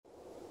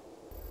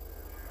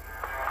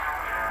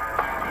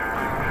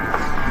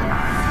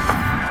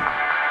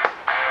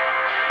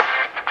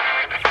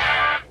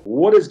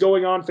What is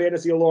going on,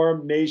 Fantasy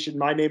Alarm Nation?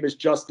 My name is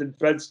Justin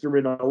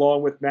Fensterman,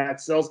 along with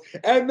Matt Sells,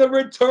 and the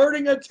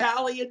returning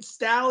Italian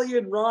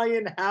stallion,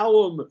 Ryan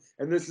Hallam.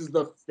 And this is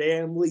the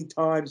Family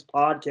Times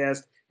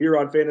podcast here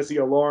on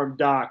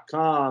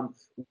FantasyAlarm.com.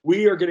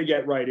 We are going to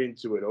get right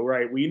into it, all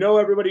right? We know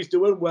everybody's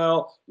doing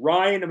well.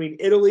 Ryan,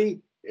 Italy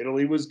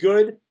was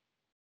good.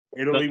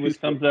 Italy was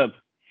thumbs up.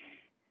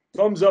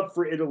 Thumbs up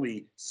for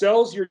Italy.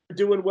 Sells, you're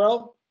doing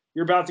well?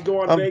 You're about to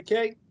go on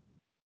vacay?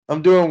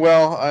 I'm doing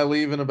well. I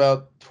leave in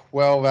about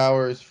 12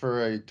 hours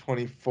for a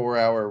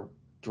 24-hour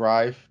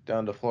drive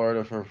down to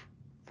Florida for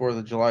 4th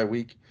of July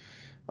week.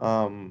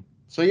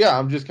 So yeah,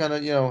 I'm just kind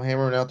of,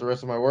 hammering out the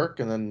rest of my work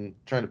and then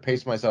trying to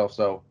pace myself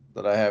so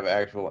that I have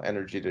actual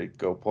energy to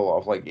go pull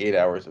off like 8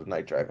 hours of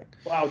night driving.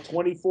 Wow,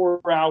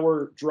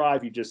 24-hour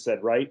drive, you just said,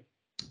 right?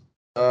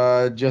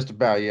 Just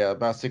about, yeah,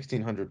 about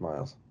 1,600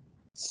 miles.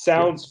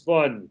 Sounds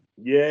fun.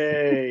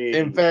 Yay.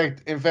 In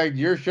fact,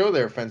 your show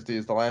there, Fensty,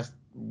 is the last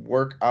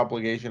work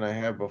obligation I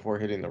have before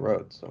hitting the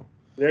road. So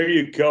there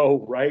you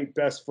go, right?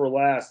 Best for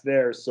last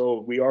there.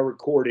 So we are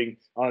recording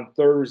on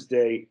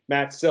Thursday.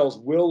 Matt Sells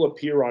will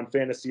appear on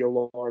Fantasy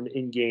Alarm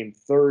in-game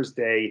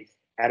Thursday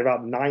at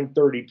about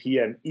 9:30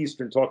 p.m.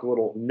 Eastern. Talk a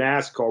little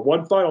NASCAR.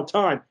 One final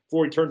time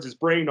before he turns his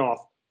brain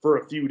off for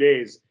a few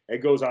days and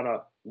goes on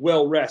a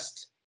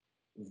well-rest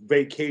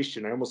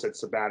vacation. I almost said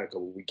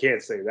sabbatical. We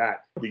can't say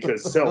that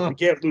because Sells. We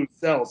can't lose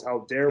Sells.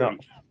 How dare we?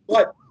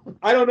 But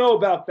I don't know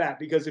about that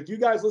because if you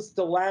guys listened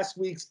to last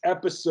week's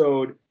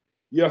episode,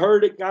 you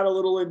heard it got a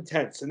little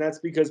intense. And that's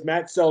because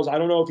Matt Sells, I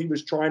don't know if he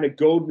was trying to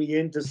goad me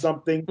into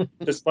something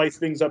to spice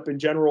things up in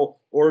general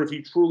or if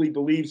he truly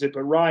believes it.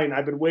 But Ryan,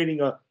 I've been waiting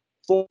a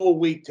full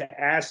week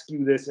to ask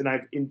you this, and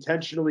I've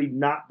intentionally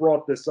not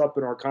brought this up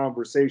in our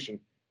conversation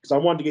because I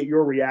wanted to get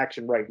your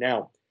reaction right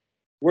now.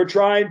 We're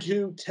trying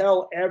to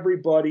tell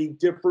everybody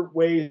different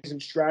ways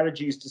and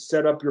strategies to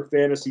set up your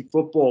fantasy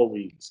football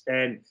leagues.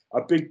 And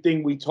a big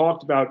thing we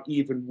talked about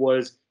even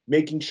was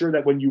making sure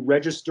that when you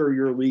register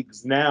your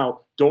leagues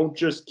now, don't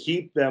just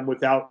keep them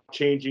without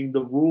changing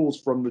the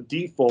rules from the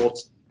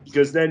defaults,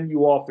 because then you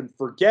often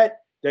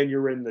forget, then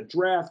you're in the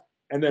draft,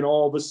 and then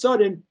all of a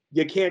sudden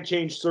you can't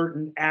change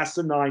certain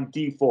asinine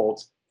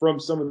defaults from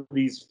some of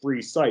these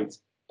free sites.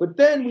 But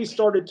then we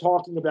started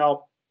talking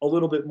about a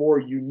little bit more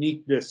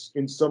uniqueness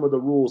in some of the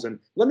rules. And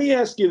let me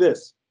ask you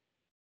this.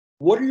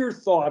 What are your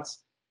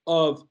thoughts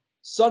of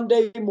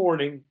Sunday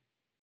morning?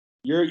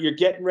 You're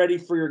getting ready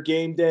for your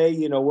game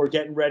day. We're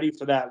getting ready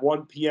for that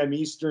 1 p.m.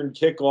 Eastern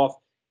kickoff.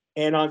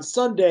 And on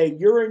Sunday,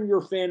 you're in your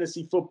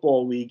fantasy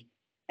football league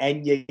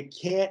and you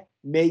can't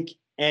make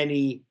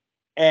any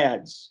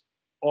ads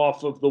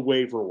off of the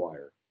waiver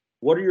wire.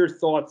 What are your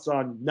thoughts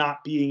on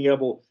not being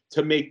able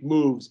to make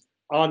moves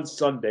on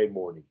Sunday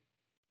morning?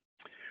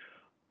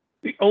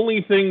 The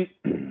only thing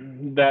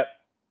that,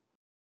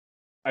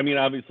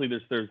 obviously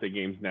there's Thursday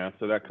games now,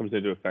 so that comes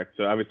into effect.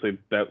 So obviously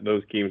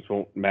those games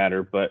won't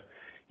matter. But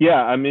yeah,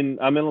 I'm in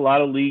a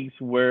lot of leagues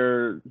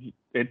where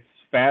it's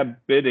fab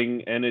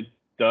bidding and it's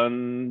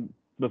done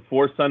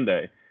before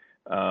Sunday.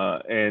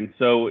 And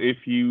so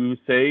if you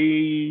say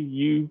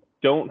you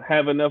don't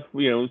have enough,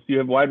 you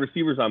have wide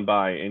receivers on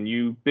bye and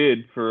you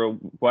bid for a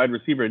wide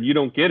receiver and you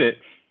don't get it,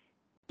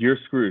 you're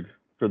screwed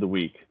for the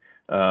week.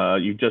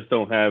 You just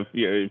don't have,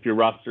 if your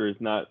roster is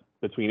not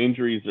between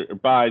injuries or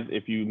buys,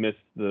 if you miss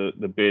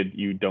the bid,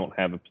 you don't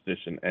have a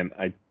position. And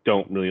I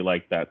don't really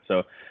like that.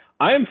 So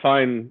I am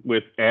fine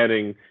with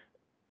adding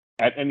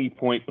at any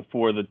point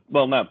before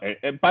not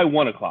by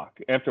 1 o'clock,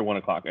 after 1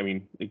 o'clock.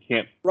 You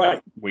can't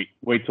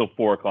wait till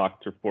 4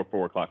 o'clock to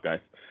 4 o'clock,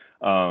 guys.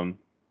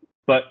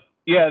 But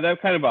yeah,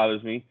 that kind of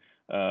bothers me.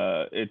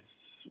 I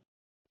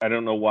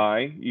don't know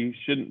why you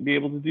shouldn't be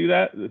able to do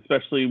that,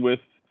 especially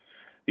with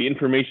the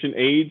information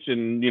age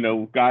and,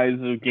 guys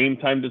of game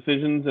time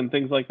decisions and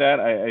things like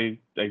that. I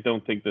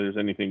don't think there's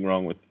anything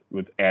wrong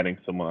with adding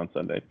someone on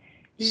Sunday.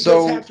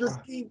 Because half your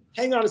team,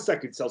 hang on a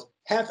second, Sells.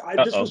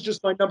 This was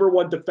just my number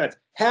one defense.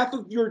 Half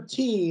of your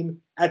team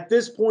at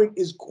this point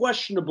is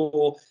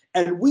questionable,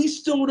 and we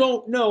still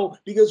don't know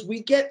because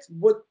we get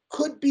what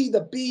could be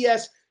the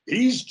BS.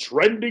 He's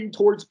trending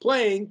towards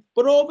playing,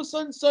 but all of a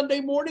sudden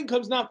Sunday morning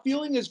comes not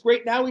feeling as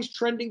great. Now he's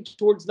trending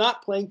towards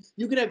not playing.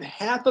 You can have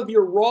half of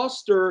your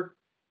roster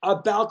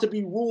about to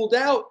be ruled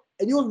out,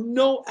 and you have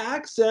no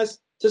access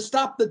to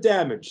stop the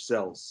damage,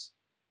 Sells.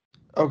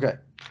 Okay,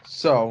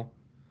 so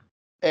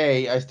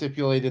I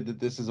stipulated that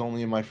this is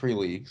only in my free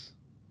leagues,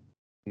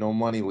 no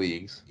money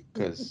leagues,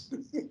 because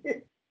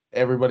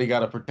everybody got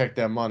to protect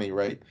that money,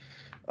 right?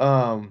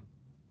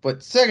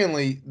 But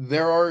secondly,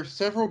 there are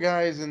several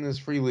guys in this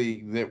free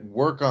league that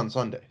work on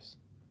Sundays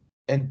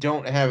and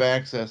don't have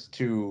access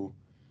to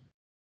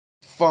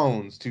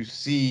phones to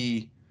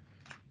see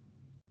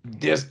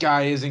this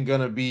guy isn't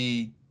going to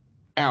be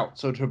out.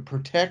 So to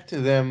protect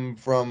them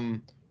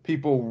from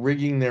people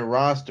rigging their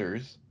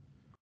rosters,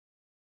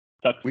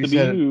 we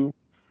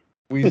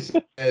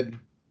said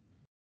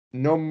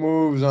no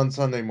moves on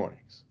Sunday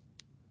mornings.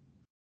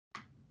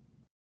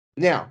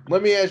 Now,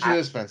 let me ask you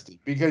this, Fensty,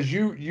 because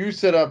you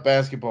set up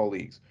basketball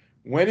leagues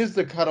when is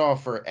the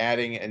cutoff for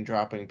adding and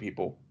dropping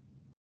people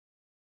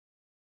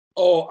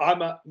Oh,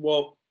 I'm a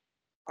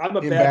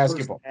in bad person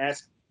basketball? to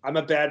ask. I'm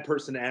a bad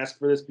person to ask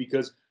for this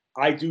because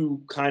I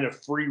do kind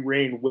of free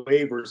reign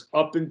waivers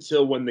up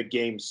until when the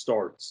game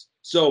starts.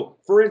 So,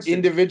 for instance,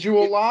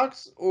 Individual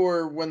locks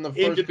or when the first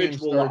game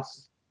individual locks,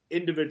 starts?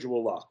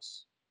 individual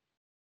locks.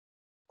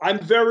 I'm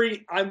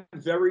very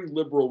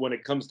liberal when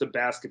it comes to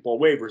basketball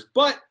waivers,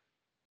 but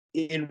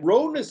in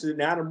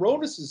Adam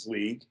Ronus's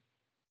league,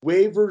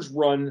 waivers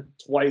run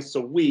twice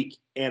a week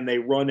and they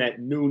run at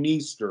noon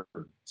Eastern.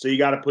 So you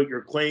got to put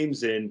your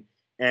claims in,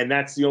 and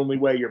that's the only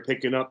way you're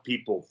picking up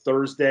people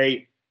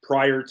Thursday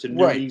prior to noon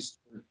Right.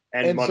 Eastern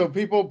and And Monday. so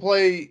people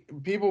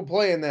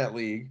play in that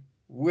league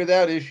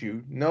without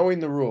issue, knowing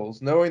the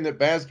rules, knowing that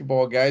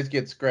basketball guys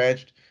get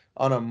scratched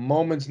on a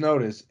moment's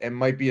notice and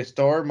might be a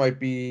star, might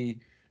be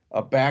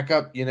a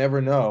backup, you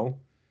never know,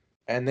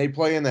 and they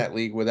play in that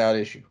league without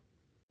issue.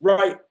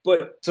 Right,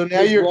 but So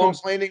now his you're rosters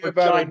complaining are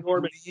about a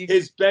ginormous. league.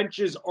 His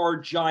benches are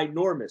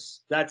ginormous.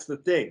 That's the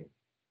thing.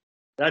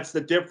 That's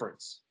the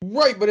difference.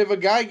 Right, but if a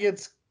guy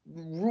gets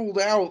ruled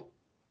out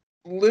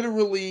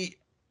literally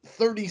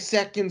 30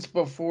 seconds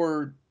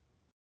before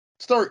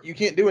start, you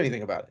can't do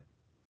anything about it.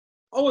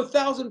 Oh,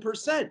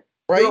 1,000%.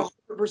 Right?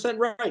 You're 100%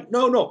 right.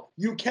 No,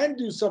 you can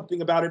do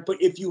something about it, but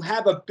if you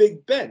have a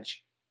big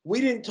bench, we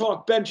didn't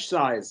talk bench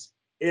size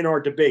in our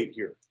debate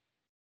here.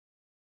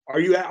 Are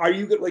you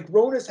like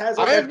Ronis has?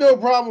 I have no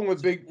problem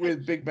with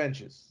big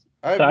benches.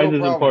 I have Size no is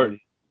problem.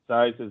 important.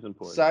 Size is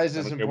important. Size I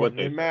is don't care what important.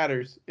 they It say.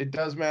 matters. It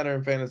does matter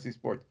in fantasy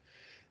sports.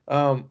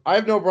 I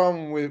have no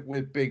problem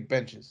with big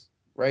benches,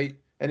 right?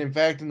 And in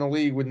fact, in the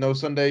league with no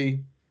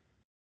Sunday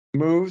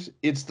moves,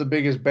 it's the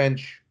biggest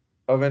bench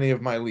of any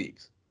of my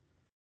leagues.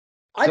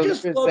 I So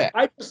just there is love that.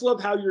 I just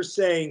love how you're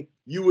saying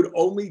you would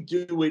only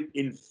do it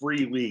in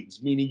free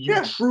leagues, meaning you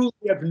Yeah. truly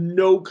have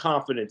no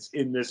confidence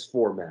in this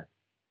format.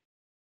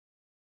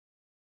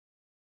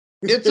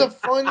 It's a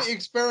fun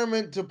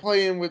experiment to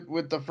play in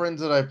with the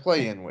friends that I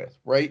play in with,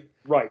 right?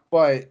 Right.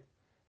 But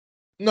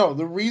no,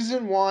 the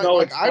reason why, No,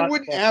 like, it's I not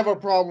wouldn't fun. have a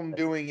problem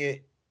doing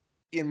it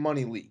in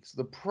money leagues.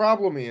 The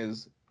problem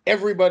is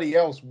everybody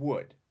else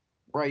would,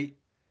 right?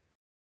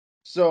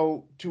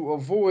 So to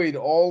avoid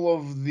all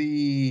of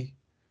the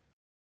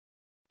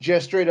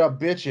just straight up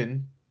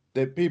bitching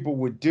that people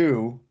would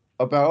do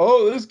about,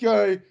 oh, this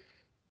guy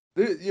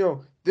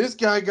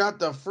got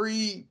the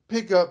free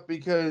pickup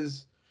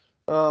because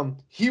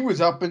he was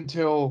up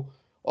until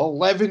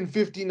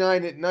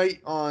 11:59 at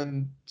night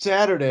on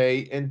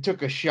Saturday and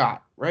took a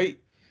shot, right?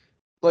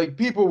 Like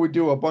people would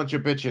do a bunch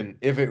of bitching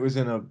if it was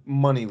in a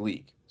money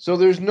league. So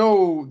there's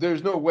no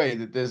way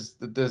that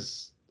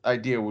this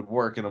idea would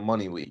work in a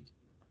money league.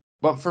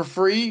 But for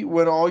free,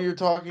 when all you're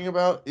talking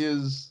about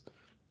is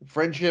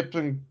friendship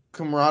and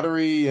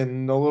camaraderie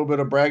and a little bit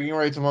of bragging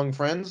rights among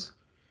friends,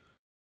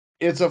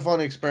 it's a fun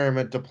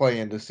experiment to play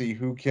in to see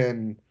who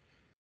can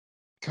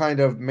kind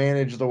of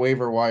manage the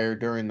waiver wire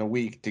during the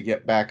week to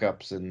get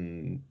backups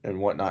and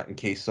whatnot in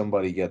case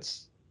somebody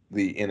gets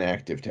the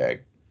inactive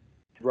tag.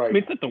 I mean,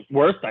 it's not the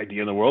worst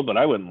idea in the world, but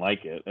I wouldn't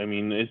like it. I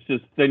mean, it's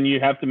just then you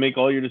have to make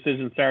all your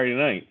decisions Saturday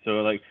night.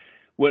 So, like,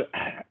 what?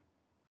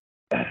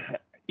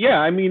 Yeah,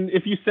 I mean,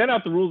 if you set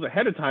out the rules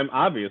ahead of time,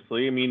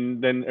 obviously, I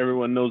mean, then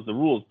everyone knows the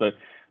rules. But I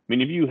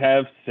mean, if you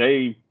have,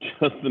 say,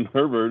 Justin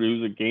Herbert,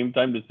 who's a game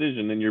time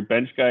decision, and your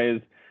bench guy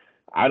is,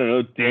 I don't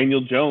know,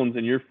 Daniel Jones,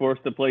 and you're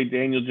forced to play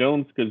Daniel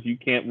Jones because you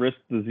can't risk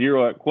the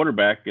zero at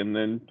quarterback, and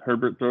then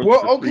Herbert throws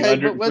Well, for okay, but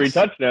 303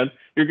 touchdowns,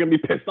 you're going to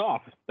be pissed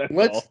off. That's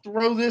let's all.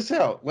 throw this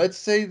out. Let's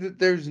say that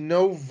there's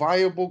no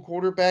viable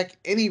quarterback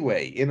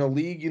anyway in a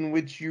league in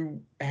which you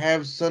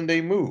have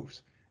Sunday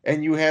moves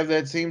and you have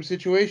that same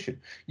situation.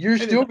 You're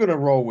still going to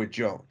roll with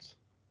Jones,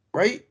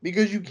 right?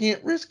 Because you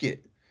can't risk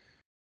it.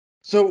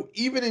 So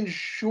even in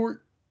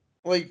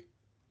like,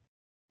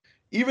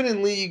 even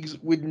in leagues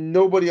with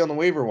nobody on the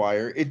waiver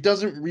wire, it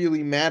doesn't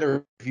really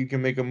matter if you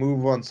can make a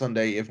move on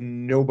Sunday if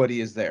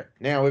nobody is there.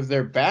 Now, if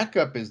their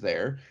backup is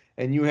there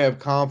and you have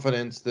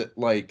confidence that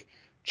like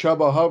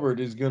Chuba Hubbard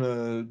is going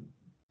to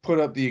put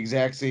up the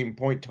exact same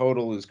point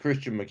total as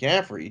Christian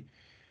McCaffrey,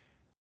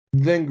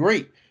 then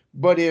great.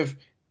 But if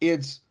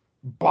it's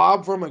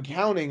Bob from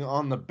accounting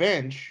on the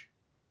bench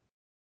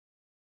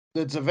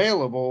that's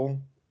available,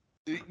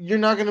 you're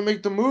not going to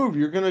make the move.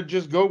 You're going to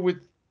just go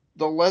with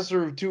the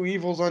lesser of two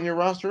evils on your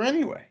roster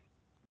anyway.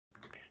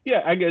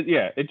 Yeah, I guess.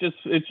 Yeah, it just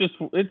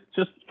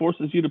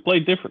forces you to play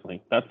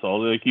differently. That's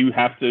all. Like you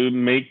have to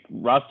make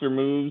roster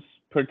moves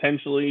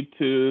potentially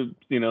to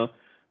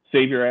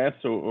save your ass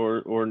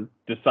or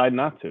decide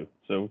not to.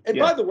 So. And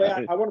yeah, by the way,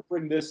 I want to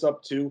bring this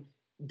up too,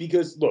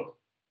 because look,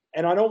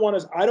 and I don't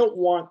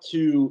want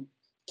to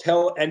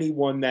tell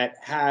anyone that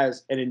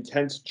has an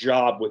intense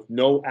job with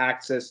no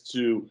access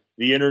to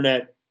the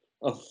internet,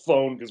 a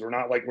phone, because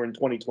we're in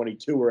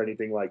 2022 or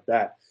anything like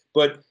that.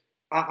 But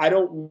I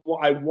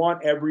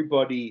want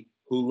everybody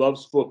who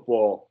loves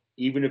football,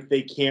 even if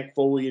they can't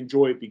fully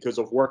enjoy it because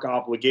of work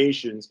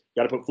obligations,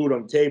 got to put food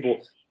on the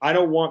table. I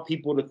don't want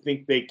people to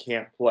think they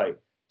can't play.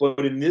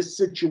 But in this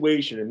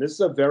situation, and this is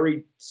a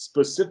very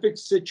specific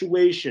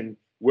situation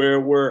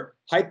where we're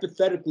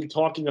hypothetically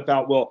talking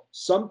about, well,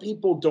 some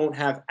people don't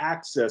have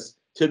access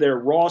to their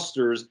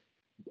rosters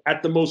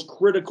at the most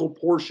critical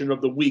portion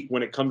of the week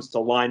when it comes to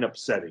lineup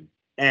setting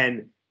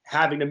and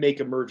having to make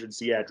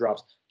emergency ad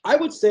drops. I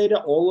would say to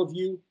all of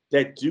you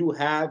that do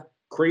have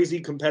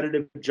crazy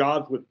competitive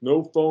jobs with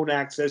no phone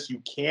access,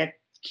 you can't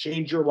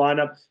change your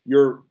lineup,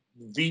 your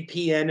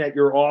VPN at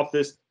your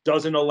office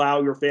doesn't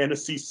allow your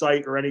fantasy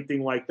site or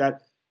anything like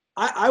that.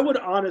 I would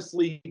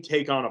honestly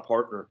take on a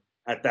partner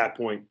at that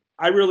point.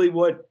 I really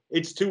would.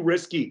 It's too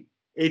risky.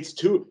 It's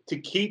to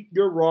keep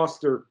your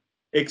roster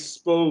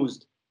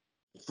exposed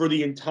for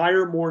the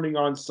entire morning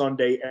on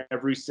Sunday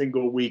every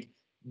single week.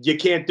 You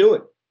can't do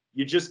it.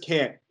 You just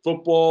can't.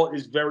 Football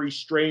is very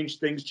strange.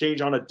 Things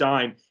change on a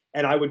dime.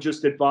 And I would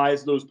just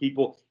advise those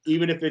people,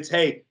 even if it's,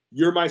 hey,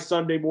 you're my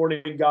Sunday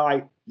morning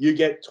guy, you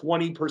get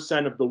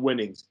 20% of the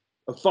winnings,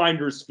 a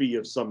finder's fee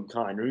of some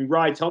kind. I mean,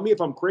 Rye, tell me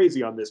if I'm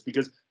crazy on this,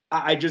 because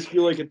I just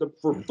feel like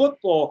for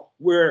football,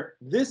 where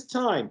this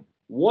time,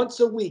 once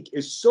a week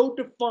is so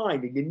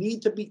defined and you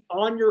need to be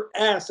on your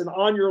ass and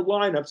on your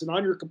lineups and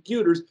on your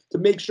computers to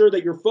make sure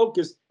that you're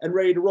focused and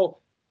ready to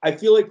roll. I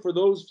feel like for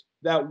those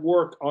that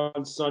work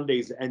on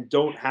Sundays and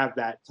don't have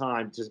that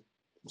time to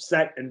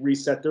set and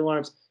reset their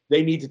lineups,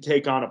 they need to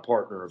take on a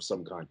partner of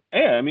some kind.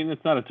 Yeah, I mean,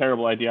 it's not a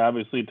terrible idea,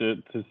 obviously,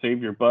 to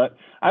save your butt.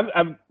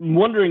 I'm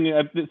wondering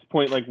at this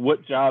point, like,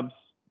 what jobs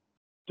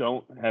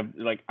don't have,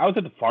 like, I was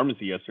at the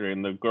pharmacy yesterday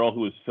and the girl who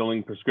was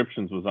filling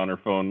prescriptions was on her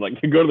phone. Like,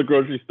 you go to the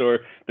grocery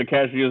store, the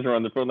cashiers are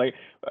on their phone. Like,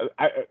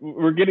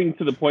 we're getting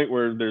to the point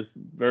where there's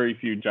very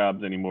few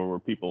jobs anymore where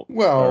people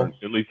are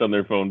at least on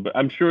their phone. But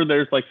I'm sure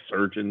there's like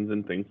surgeons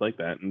and things like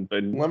that. And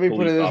let me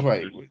put it this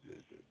way: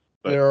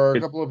 there are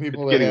a couple of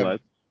people that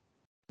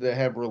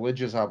have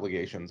religious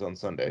obligations on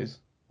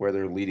Sundays where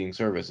they're leading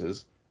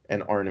services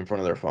and aren't in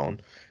front of their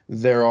phone.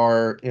 There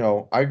are,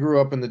 I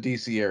grew up in the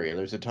DC area.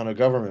 There's a ton of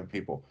government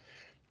people.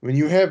 When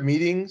you have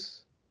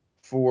meetings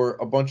for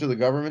a bunch of the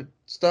government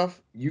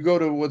stuff, you go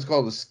to what's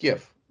called a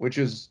SCIF, which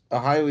is a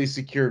highly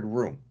secured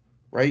room,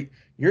 right?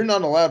 You're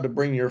not allowed to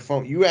bring your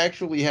phone. You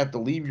actually have to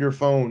leave your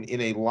phone in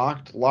a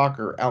locked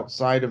locker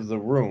outside of the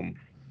room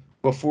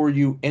before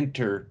you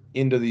enter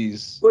into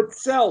these. But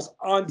Cells,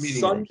 on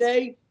Sunday?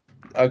 Rooms.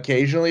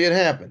 Occasionally it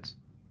happens.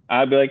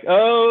 I'd be like,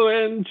 oh,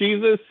 and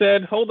Jesus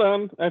said, hold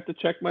on, I have to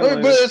check my. Let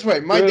me put it this way: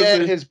 my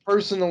dad has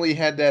personally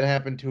had that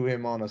happen to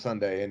him on a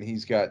Sunday, and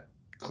he's got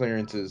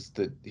clearances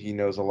that he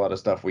knows a lot of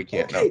stuff we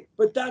can't know.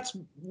 But that's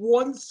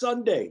one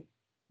Sunday.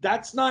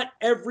 That's not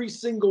every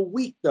single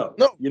week, though.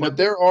 No, but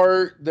there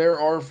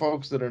are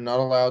folks that are not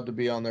allowed to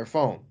be on their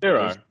phone. There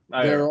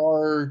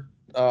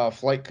are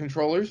flight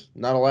controllers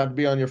not allowed to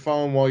be on your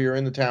phone while you're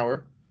in the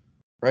tower,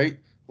 right?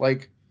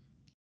 Like,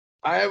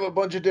 I have a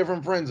bunch of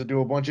different friends that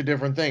do a bunch of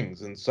different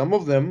things, and some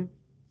of them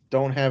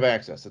don't have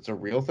access. It's a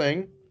real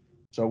thing.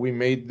 So we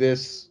made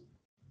this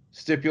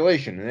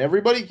stipulation, and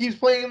everybody keeps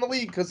playing in the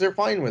league because they're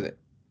fine with it,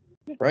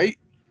 right?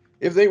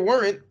 If they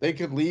weren't, they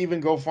could leave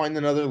and go find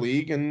another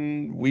league,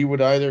 and we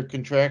would either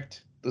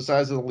contract the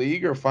size of the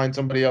league or find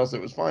somebody else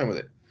that was fine with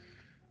it.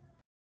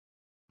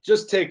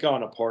 Just take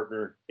on a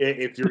partner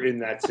if you're in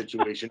that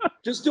situation.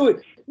 Just do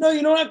it. No,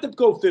 you don't have to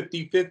go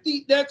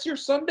 50-50. That's your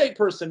Sunday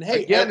person.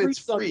 Hey, again, every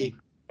it's Sunday. Free.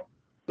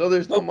 So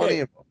there's no money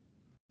involved.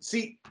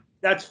 See,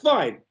 that's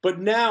fine. But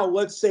now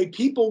let's say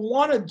people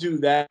want to do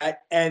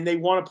that and they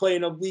want to play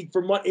in a league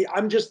for money.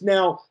 I'm just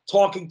now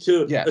talking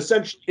to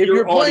essentially. If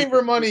you're playing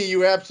for money,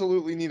 you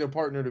absolutely need a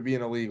partner to be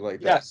in a league like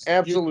that. Yes,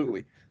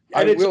 absolutely.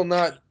 I will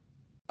not.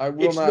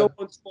 It's no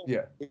one's fault.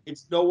 Yeah.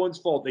 It's no one's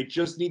fault. They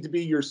just need to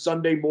be your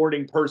Sunday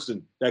morning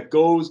person that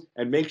goes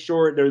and makes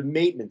sure they're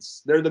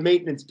maintenance. They're the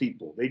maintenance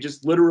people. They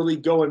just literally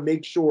go and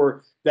make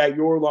sure that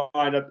your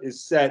lineup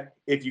is set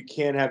if you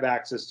can't have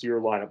access to your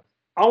lineup.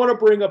 I want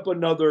to bring up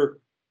another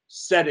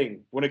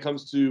setting when it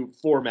comes to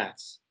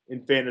formats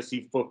in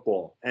fantasy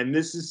football. And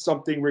this is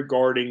something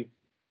regarding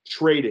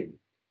trading.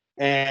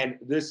 And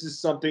this is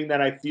something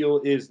that I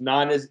feel is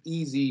not as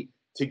easy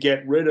to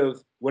get rid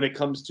of when it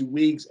comes to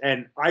leagues.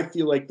 And I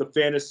feel like the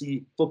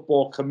fantasy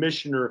football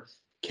commissioner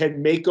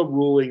can make a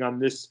ruling on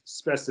this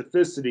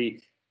specificity.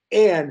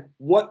 And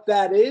what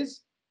that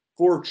is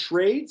for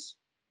trades,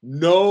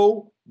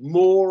 no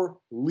more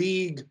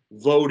league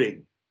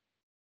voting.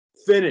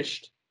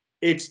 Finished.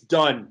 It's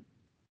done.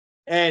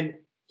 And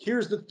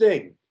here's the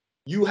thing.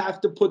 You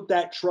have to put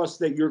that trust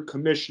that your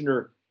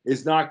commissioner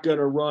is not going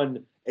to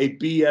run a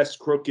BS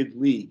crooked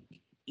league.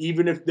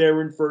 Even if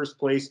they're in first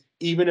place,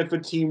 even if a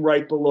team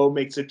right below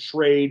makes a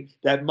trade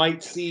that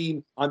might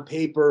seem on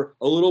paper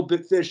a little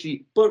bit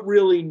fishy, but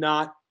really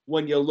not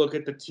when you look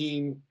at the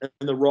team and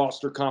the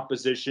roster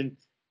composition.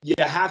 You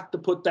have to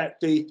put that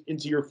faith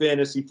into your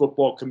fantasy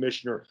football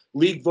commissioner.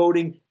 League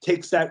voting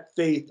takes that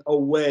faith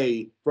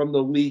away from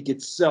the league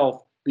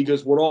itself,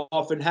 because what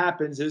often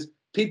happens is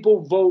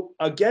people vote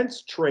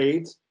against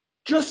trades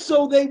just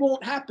so they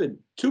won't happen,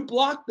 to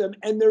block them,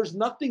 and there's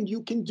nothing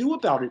you can do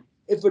about it.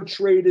 If a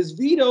trade is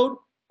vetoed,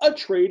 a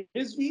trade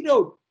is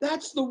vetoed.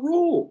 That's the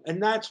rule.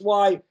 And that's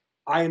why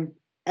I'm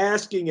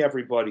asking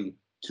everybody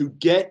to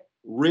get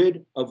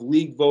rid of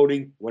league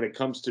voting when it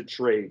comes to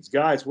trades.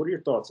 Guys, what are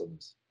your thoughts on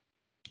this?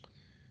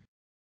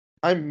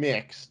 I'm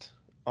mixed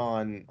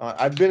on.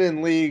 I've been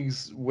in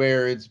leagues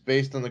where it's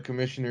based on the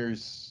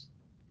commissioner's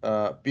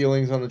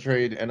feelings on the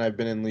trade, and I've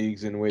been in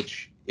leagues in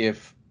which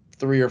if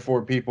 3 or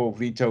 4 people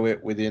veto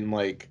it within,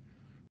 like,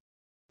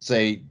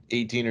 say,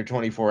 18 or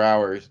 24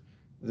 hours,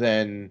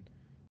 then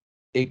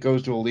it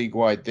goes to a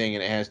league-wide thing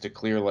and it has to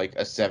clear like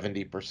a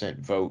 70%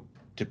 vote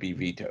to be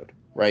vetoed,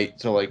 right?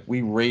 So like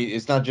we rate,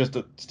 it's not just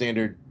a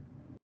standard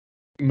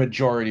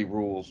majority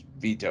rules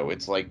veto.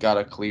 It's like got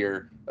to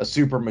clear a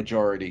super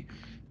majority,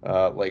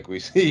 like we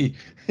see.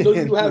 So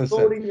you have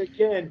voting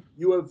again.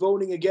 You have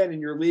voting again,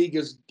 and your league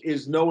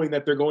is knowing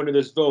that they're going to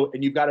this vote,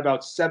 and you've got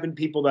about 7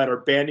 people that are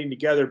banding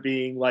together,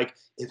 being like,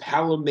 if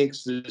Hallam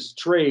makes this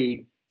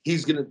trade,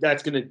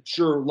 that's gonna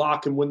sure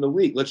lock and win the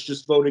league. Let's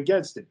just vote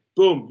against it.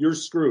 Boom, you're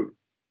screwed.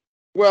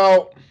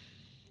 Well,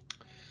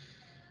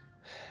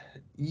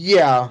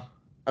 yeah,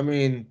 I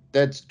mean,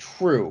 that's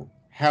true.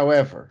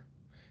 However,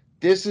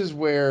 this is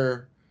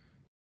where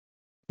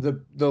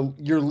the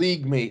your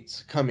league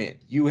mates come in.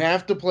 You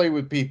have to play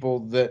with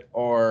people that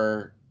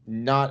are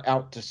not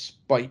out to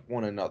spite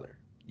one another.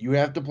 You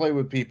have to play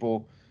with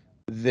people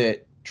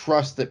that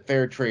trust that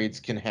fair trades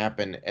can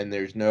happen and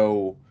there's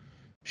no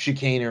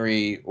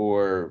chicanery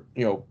or,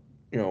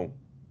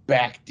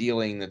 back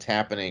dealing that's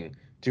happening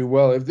to,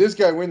 well, if this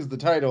guy wins the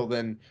title,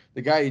 then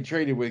the guy he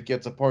traded with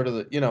gets a part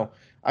of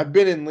I've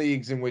been in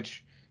leagues in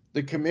which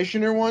the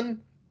commissioner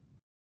one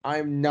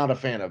I'm not a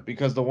fan of,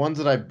 because the ones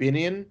that I've been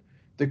in,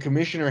 the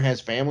commissioner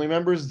has family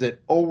members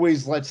that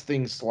always lets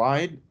things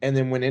slide, and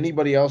then when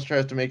anybody else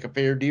tries to make a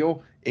fair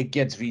deal, it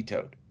gets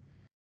vetoed.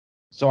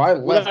 So I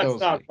left that's those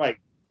not leagues. right.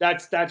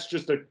 That's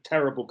just a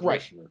terrible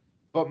commissioner. Right.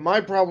 But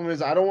my problem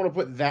is I don't want to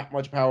put that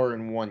much power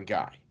in one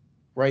guy.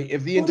 Right?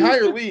 If the But he's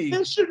entire the league,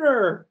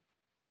 commissioner.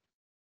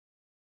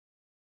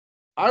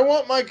 I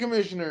want my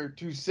commissioner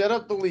to set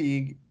up the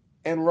league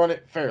and run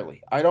it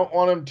fairly. I don't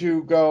want him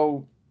to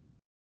go,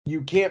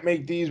 you can't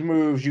make these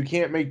moves, you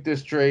can't make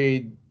this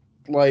trade.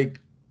 Like,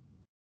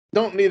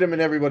 don't need him in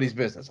everybody's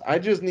business. I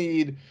just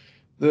need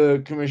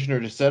the commissioner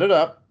to set it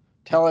up,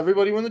 tell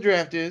everybody when the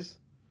draft is,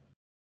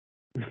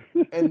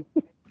 and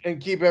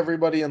keep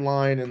everybody in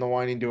line and the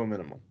whining to a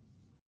minimum.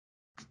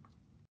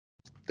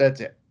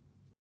 That's it.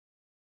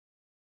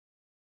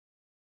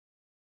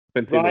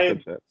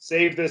 Ryan,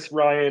 save this,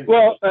 Ryan.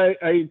 Well,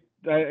 I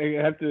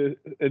have to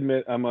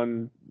admit I'm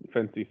on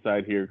Fancy's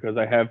side here because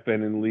I have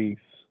been in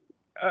leagues,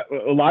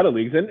 a lot of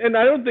leagues, and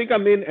I don't think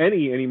I'm in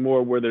any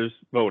anymore where there's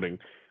voting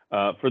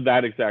for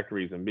that exact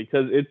reason,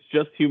 because it's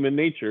just human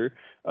nature.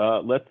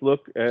 Let's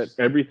look at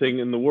everything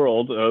in the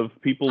world of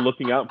people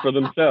looking out for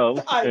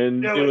themselves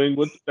and doing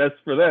what's best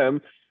for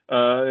them.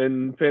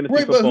 And fantasy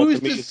football, but who's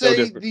to me, to is so say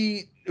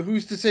different.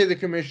 who's to say the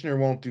commissioner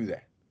won't do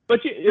that?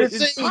 But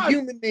it's saying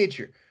human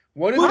nature.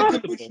 What if the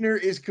commissioner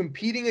is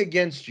competing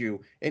against you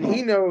and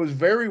he knows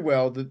very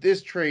well that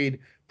this trade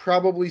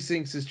probably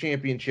sinks his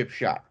championship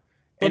shot?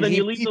 Well, then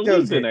you leave the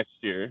league the next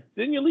year.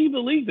 Then you leave the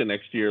league the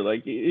next year.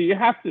 Like, you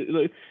have to.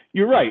 Like,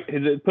 you're right.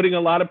 Is it putting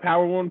a lot of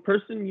power on one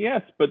person?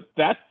 Yes, but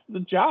that's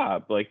the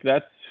job. Like,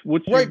 that's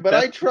what. Right, but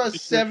I trust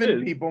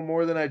 7 people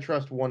more than I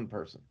trust one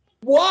person.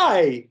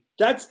 Why?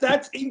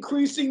 That's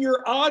increasing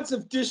your odds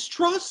of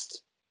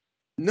distrust.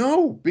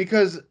 No,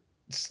 because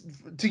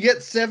to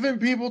get 7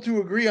 people to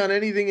agree on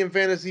anything in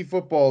fantasy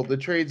football, the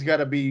trade's got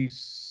to be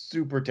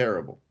super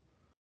terrible.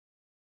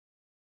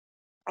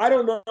 I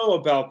don't know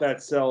about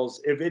that, Cells.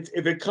 If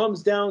it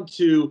comes down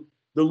to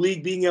the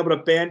league being able to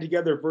band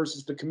together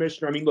versus the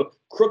commissioner, I mean, look,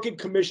 crooked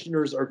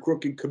commissioners are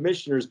crooked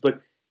commissioners, but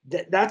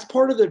that's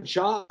part of the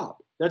job.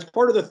 That's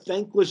part of the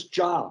thankless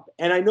job.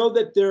 And I know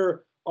that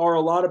there are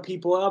a lot of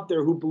people out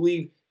there who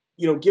believe,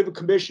 give a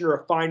commissioner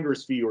a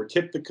finder's fee or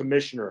tip the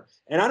commissioner.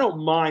 And I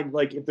don't mind,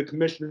 like, if the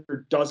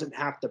commissioner doesn't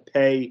have to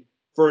pay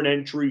for an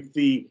entry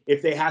fee,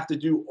 if they have to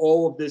do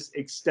all of this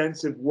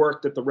extensive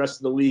work that the rest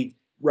of the league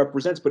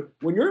represents. But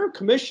when you're a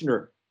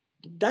commissioner,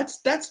 that's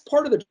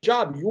part of the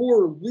job.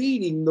 You're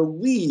leading the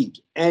league,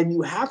 and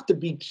you have to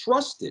be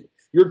trusted.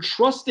 You're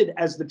trusted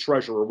as the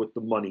treasurer with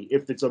the money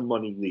if it's a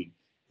money league.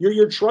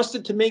 You're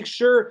trusted to make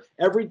sure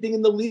everything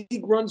in the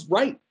league runs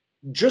right.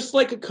 Just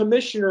like a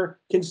commissioner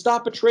can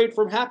stop a trade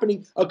from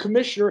happening, a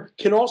commissioner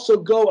can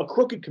also a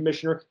crooked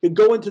commissioner can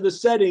go into the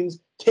settings,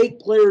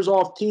 take players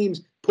off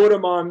teams, put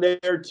them on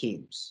their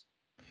teams.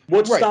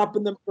 What's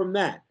stopping them from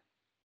that?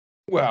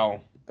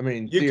 Well, I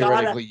mean,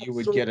 theoretically, you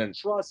would get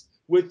trust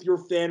with your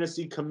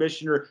fantasy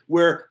commissioner,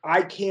 where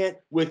I can't,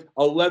 with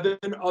 11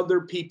 other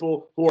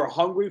people who are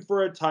hungry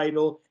for a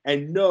title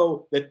and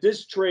know that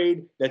this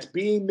trade that's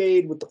being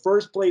made with the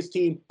first place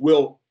team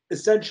will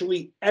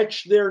essentially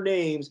etch their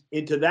names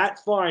into that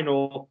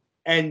final.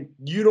 And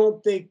you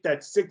don't think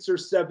that 6 or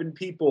 7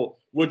 people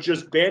would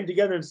just band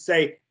together and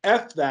say,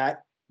 F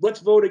that, let's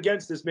vote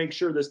against this. Make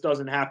sure this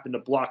doesn't happen to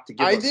block to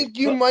give I us think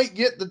you might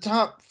get the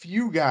top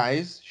few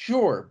guys,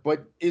 sure,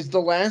 but is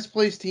the last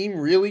place team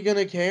really going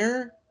to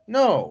care?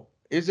 No.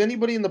 Is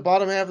anybody in the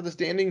bottom half of the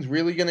standings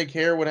really going to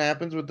care what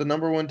happens with the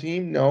number one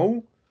team?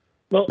 No.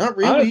 Well, Not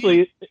really.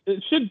 honestly,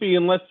 it should be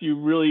unless you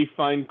really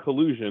find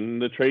collusion.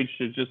 The trade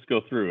should just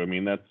go through. I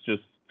mean, that's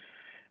just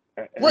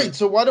right.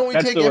 So why don't we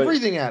take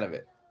everything out of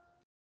it?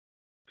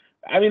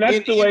 I mean,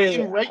 that's the way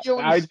in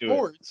regular I do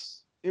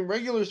sports. In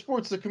regular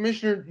sports, the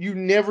commissioner, you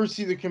never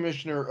see the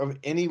commissioner of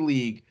any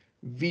league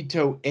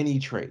veto any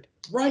trade.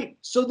 Right.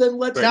 So then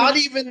let's not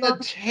even the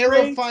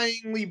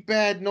terrifyingly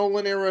bad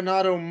Nolan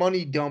Arenado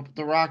money dump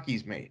the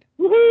Rockies made.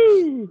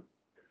 Woohoo!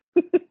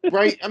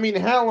 Right? I mean,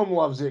 Hallam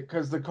loves it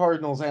because the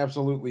Cardinals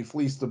absolutely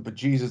fleeced the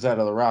bejesus out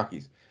of the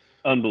Rockies.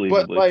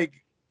 Unbelievably. But, like,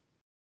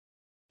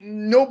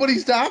 nobody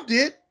stopped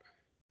it.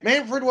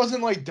 Manfred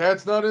wasn't like,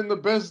 that's not in the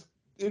best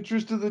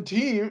interest of the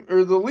team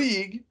or the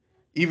league,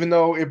 even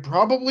though it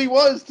probably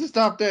was to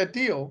stop that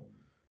deal.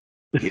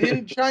 He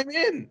didn't chime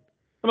in.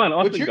 Come on,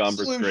 Austin but your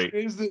Gomber's solution great.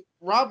 is that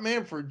Rob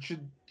Manfred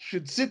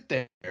should sit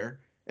there,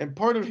 and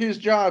part of his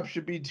job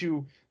should be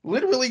to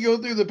literally go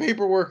through the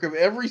paperwork of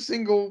every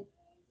single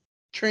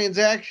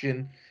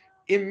transaction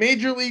in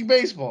Major League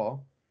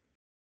Baseball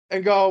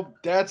and go,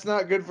 that's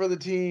not good for the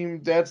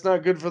team, that's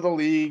not good for the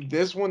league,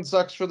 this one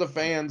sucks for the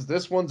fans,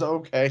 this one's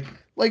okay.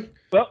 Like,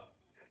 well,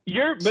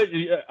 but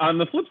on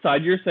the flip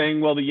side, you're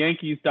saying, well, the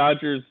Yankees,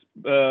 Dodgers,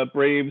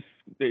 Braves,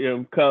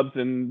 Cubs,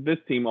 and this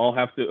team all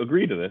have to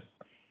agree to this.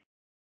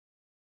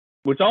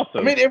 Which also,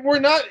 I mean, if we're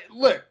not,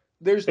 look,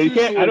 there's two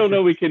solutions. I don't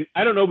know. We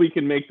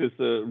can make this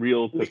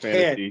real to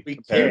fantasy. We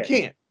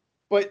can't.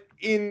 But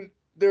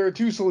there are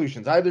two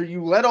solutions. Either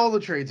you let all the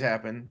trades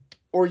happen,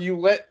 or you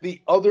let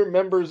the other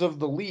members of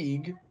the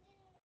league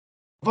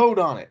vote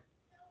on it.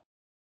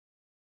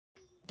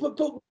 But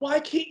why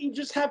can't you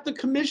just have the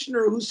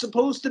commissioner who's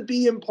supposed to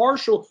be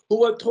impartial,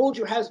 who I've told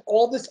you has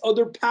all this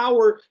other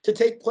power to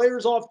take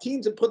players off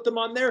teams and put them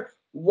on there?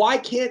 Why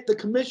can't the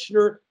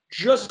commissioner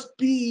just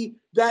be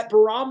that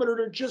barometer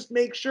to just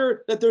make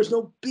sure that there's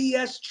no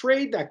BS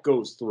trade that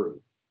goes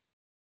through?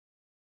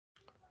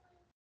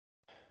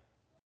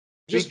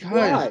 Just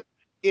why?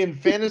 In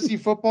fantasy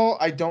football,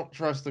 I don't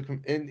trust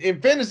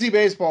in fantasy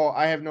baseball,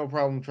 I have no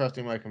problem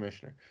trusting my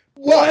commissioner.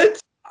 What?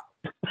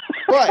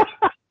 But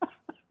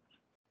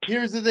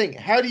here's the thing.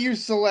 How do you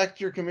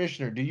select your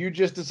commissioner? Do you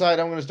just decide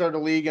I'm going to start a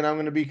league and I'm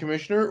going to be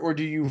commissioner, or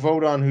do you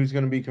vote on who's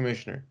going to be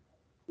commissioner?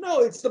 No,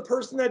 it's the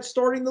person that's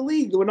starting the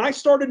league. When I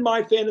started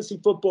my fantasy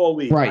football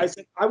league, I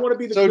said I want to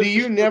be the So do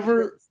you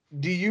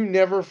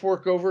never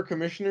fork over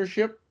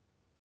commissionership?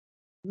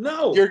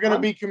 No. You're going to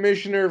be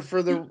commissioner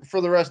for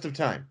the rest of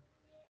time.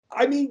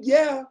 I mean,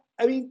 yeah.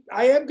 I mean,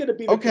 I am going to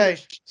be the Okay.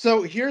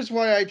 So here's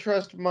why I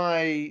trust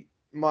my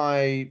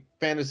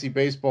fantasy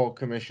baseball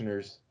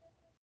commissioners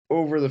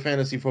over the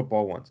fantasy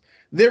football ones.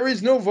 There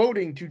is no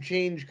voting to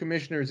change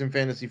commissioners in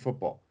fantasy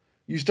football.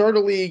 You start a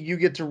league, you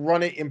get to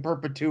run it in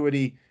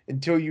perpetuity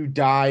until you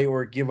die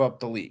or give up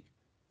the league,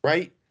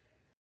 right?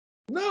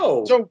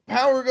 No. So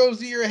power goes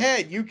to your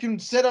head. You can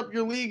set up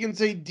your league and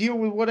say, deal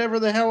with whatever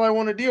the hell I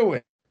want to deal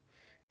with.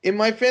 In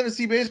my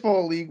fantasy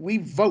baseball league, we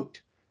vote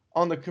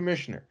on the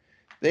commissioner.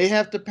 They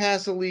have to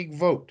pass a league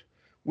vote,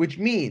 which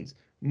means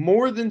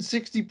more than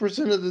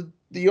 60% of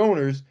the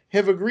owners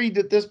have agreed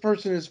that this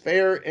person is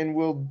fair and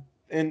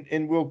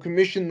will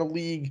commission the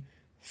league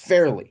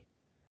fairly.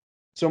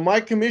 So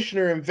my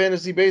commissioner in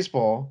fantasy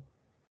baseball,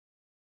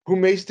 who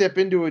may step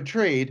into a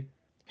trade,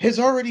 has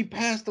already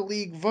passed a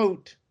league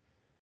vote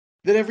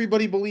that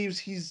everybody believes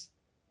he's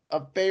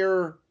a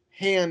fair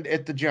hand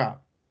at the job.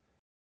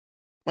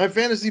 My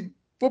fantasy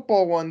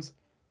football ones,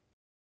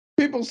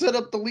 people set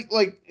up the league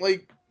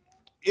like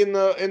in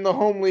the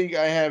home league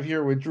I have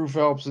here with Drew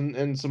Phelps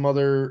and some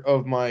other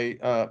of my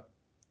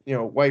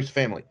wife's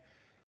family.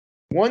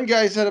 One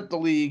guy set up the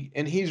league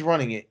and he's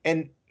running it,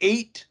 and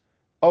 8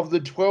 of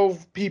the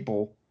 12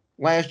 people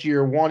last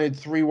year wanted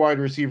 3 wide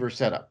receiver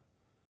setup.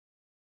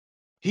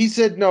 He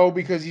said no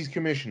because he's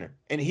commissioner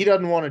and he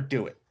doesn't want to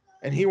do it,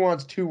 and he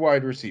wants 2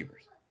 wide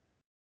receivers.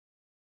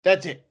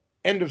 That's it.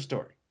 End of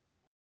story.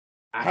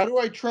 How do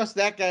I trust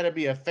that guy to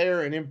be a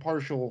fair and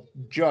impartial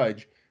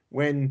judge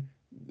when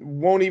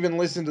won't even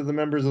listen to the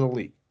members of the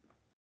league?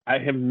 I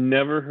have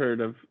never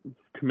heard of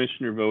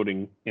commissioner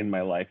voting in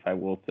my life, I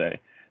will say.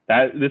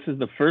 That this is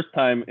the first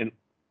time in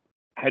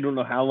I don't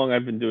know how long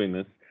I've been doing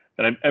this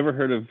that I've ever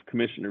heard of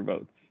commissioner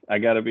votes. I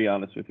got to be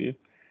honest with you.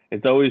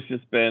 It's always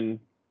just been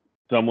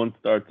someone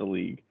starts a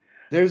league.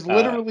 There's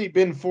literally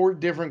been 4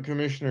 different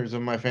commissioners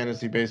of my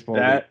fantasy baseball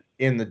league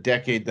in the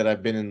decade that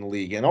I've been in the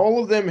league, and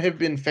all of them have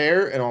been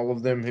fair, and all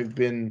of them have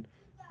been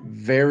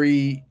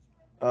very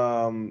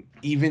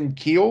even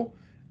keel,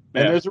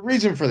 and there's a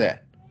reason for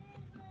that.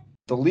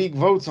 The league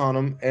votes on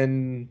them,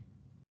 and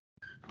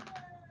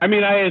I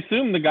mean, I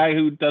assume the guy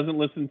who doesn't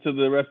listen to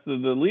the rest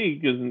of the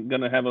league isn't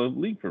going to have a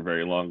league for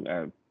very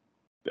long.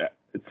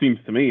 It seems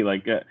to me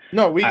like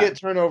No, we get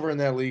turnover in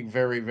that league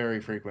very, very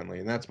frequently,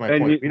 and that's my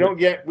And point. you- We don't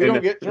get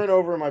and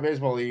turnover in my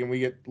baseball league, and we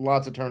get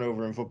lots of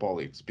turnover in football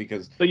leagues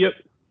because so it's a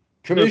bad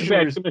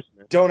commissioners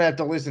commissioner. don't have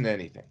to listen to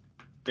anything.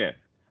 Yeah,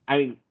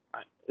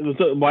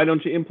 so why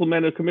don't you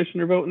implement a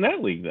commissioner vote in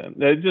that league then?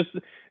 It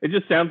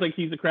just sounds like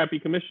he's a crappy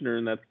commissioner,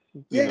 and that's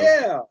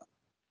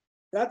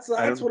that's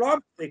what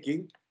I'm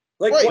thinking.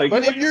 Right,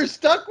 but if you're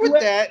stuck with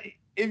that,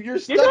 if you're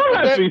stuck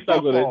with that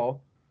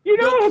football, you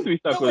don't have to be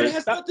stuck with it. It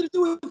has nothing to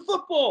do with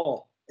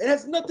football. It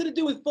has nothing to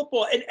do with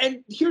football.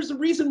 And here's the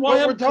reason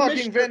why we're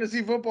talking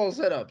fantasy football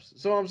setups.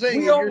 So I'm saying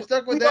if you're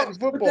stuck with that in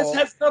football, but this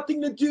has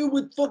nothing to do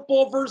with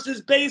football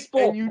versus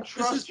baseball. And you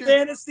trust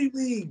fantasy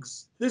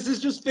leagues. This is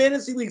just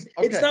fantasy leagues.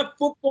 Okay. It's not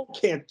football.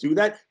 Can't do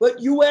that.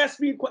 But you asked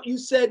me. You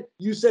said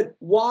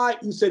why?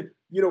 You said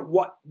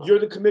what? You're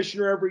the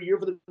commissioner every year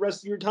for the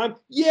rest of your time.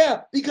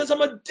 Yeah, because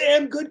I'm a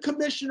damn good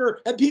commissioner,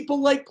 and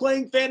people like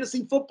playing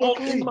fantasy football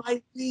in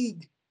my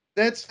league.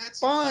 That's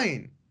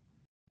fine.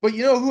 But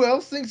you know who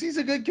else thinks he's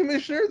a good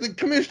commissioner? The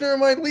commissioner of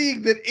my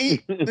league that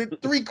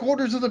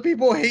 3/4 of the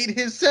people hate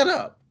his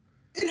setup.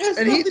 It has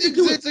and nothing he thinks to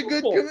do with it's a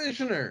good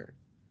commissioner.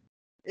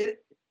 That's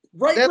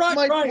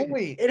my Ryan.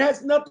 point. It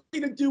has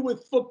nothing to do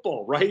with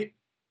football, right?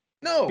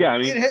 No. Yeah, I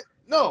mean,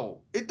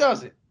 it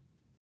doesn't.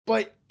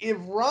 But if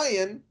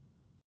Ryan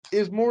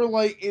is more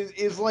like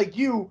is like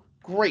you,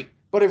 great.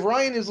 But if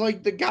Ryan is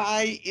like the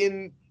guy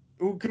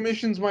who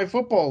commissions my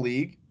football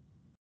league,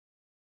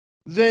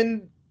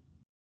 then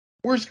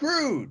we're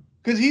screwed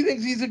because he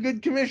thinks he's a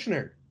good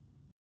commissioner,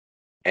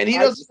 and he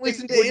doesn't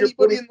listen to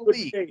anybody in the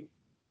league. Faith.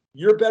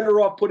 You're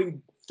better off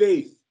putting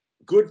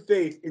good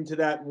faith into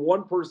that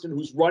one person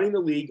who's running the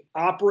league,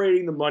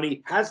 operating the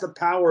money, has the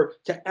power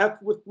to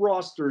F with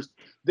rosters,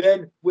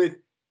 than with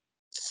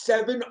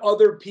 7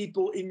 other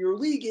people in your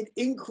league. It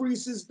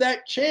increases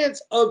that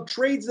chance of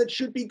trades that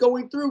should be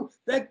going through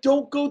that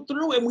don't go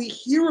through. And we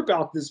hear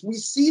about this. We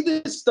see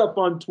this stuff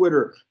on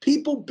Twitter.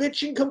 People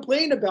bitch and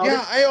complain about it.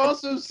 Yeah, I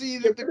also see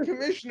that the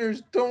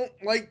commissioners don't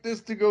like this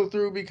to go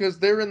through because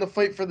they're in the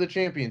fight for the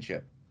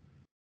championship.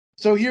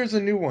 So here's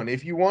a new one.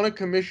 If you want a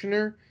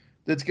commissioner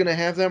that's going to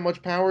have that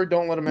much power,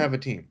 don't let him have a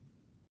team.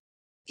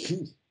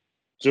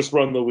 Just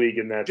run the league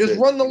and that's Just it.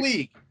 run the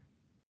league.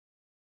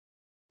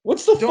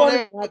 What's the fun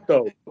of that,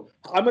 though?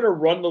 I'm going to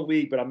run the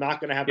league, but I'm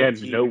not going to have a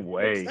team. No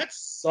way. That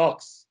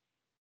sucks.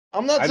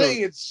 I'm not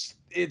saying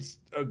it's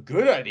a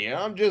good idea.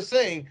 I'm just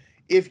saying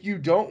if you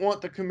don't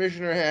want the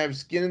commissioner to have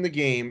skin in the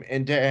game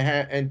and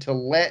to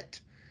let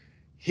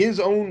his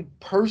own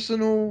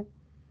personal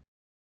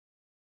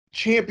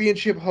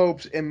championship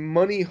hopes and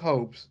money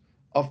hopes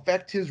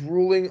affect his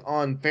ruling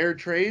on fair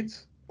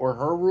trades or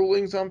her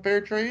rulings on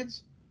fair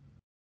trades,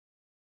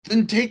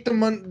 then take the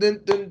money.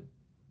 Then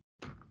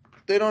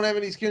they don't have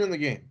any skin in the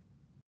game.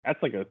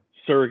 That's like a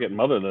surrogate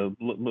mother, the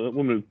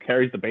woman who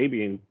carries the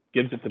baby and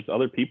gives it to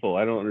other people.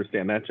 I don't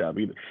understand that job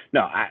either.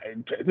 No,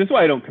 this is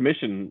why I don't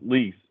commission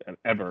leagues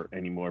ever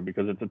anymore,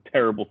 because it's a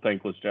terrible,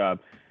 thankless job.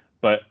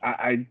 But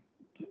I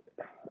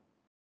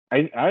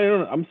don't.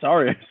 I'm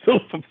sorry. I'm still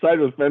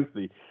sided with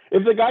Fenty.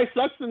 If the guy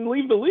sucks, then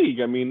leave the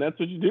league. I mean, that's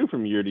what you do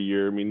from year to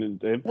year. I mean,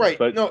 right?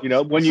 But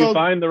when you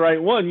find the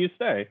right one, you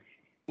stay.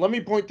 Let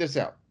me point this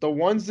out: the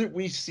ones that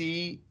we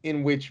see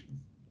in which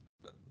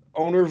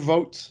owner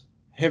votes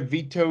have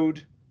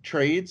vetoed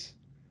trades,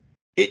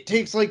 it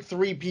takes like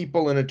 3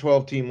 people in a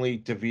 12-team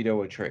league to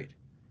veto a trade.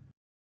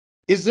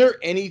 Is there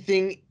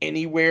anything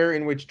anywhere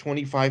in which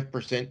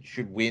 25%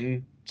 should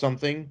win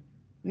something?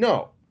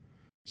 No.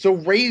 So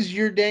raise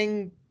your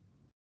dang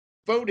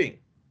voting.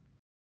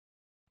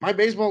 My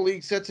baseball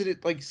league sets it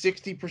at like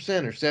 60%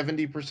 or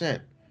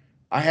 70%.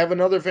 I have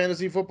another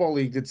fantasy football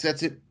league that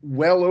sets it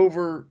well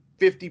over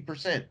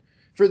 50%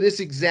 for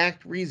this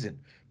exact reason.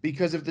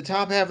 Because if the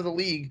top half of the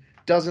league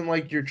doesn't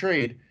like your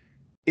trade,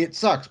 it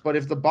sucks. But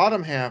if the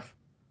bottom half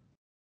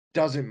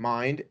doesn't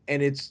mind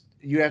and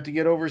you have to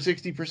get over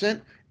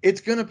 60%, it's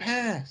gonna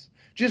pass.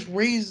 Just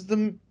raise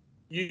them.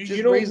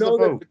 You don't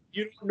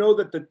know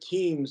that the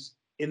teams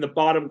in the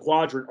bottom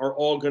quadrant are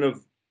all gonna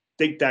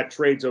think that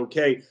trade's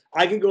okay.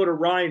 I can go to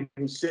Ryan,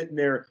 who's sitting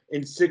there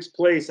in 6th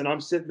place, and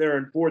I'm sitting there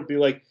in 4th, be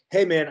like,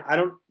 hey man,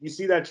 you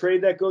see that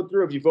trade that go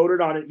through? Have you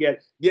voted on it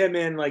yet? Yeah,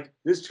 man, like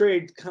this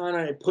trade kind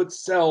of puts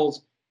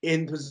Sells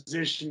in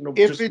position to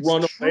just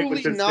run away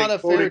with this. If it's truly not a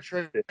fair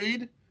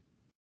trade,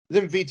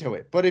 then veto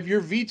it. But if you're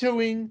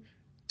vetoing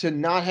to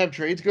not have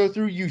trades go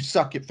through, you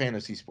suck at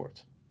fantasy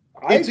sports.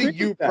 It's a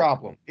you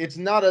problem. It's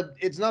not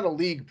a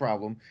league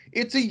problem.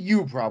 It's a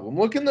you problem.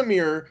 Look in the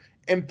mirror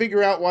and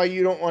figure out why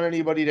you don't want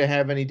anybody to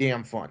have any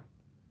damn fun.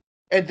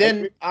 And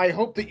then I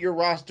hope that your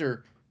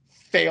roster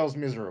fails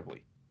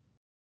miserably.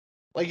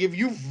 Like, if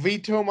you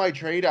veto my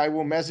trade, I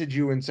will message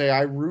you and say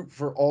I root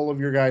for all of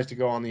your guys to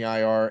go on the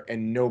IR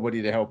and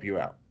nobody to help you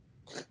out.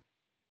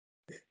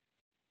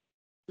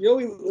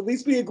 At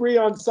least we agree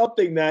on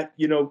something that,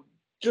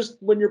 just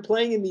when you're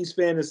playing in these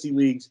fantasy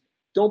leagues,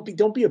 don't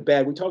be a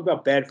bad. We talk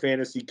about bad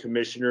fantasy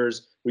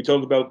commissioners. We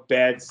talk about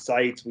bad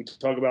sites. We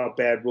talk about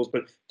bad rules.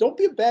 But don't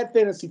be a bad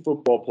fantasy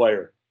football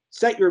player.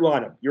 set your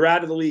lineup. You're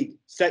out of the league.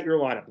 Set your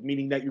lineup,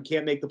 meaning that you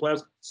can't make the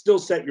playoffs. Still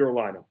set your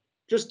lineup.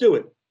 Just do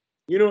it.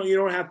 You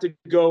don't have to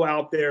go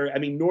out there. I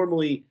mean,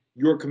 normally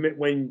your commit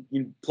when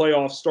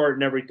playoffs start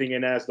and everything,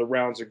 and as the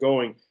rounds are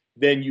going,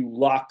 then you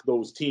lock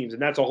those teams.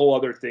 And that's a whole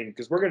other thing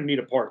because we're going to need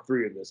a part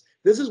 3 of this.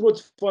 This is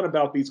what's fun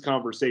about these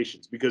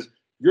conversations because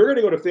you're going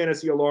to go to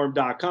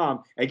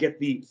fantasyalarm.com and get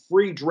the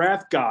free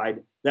draft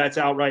guide that's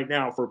out right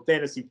now for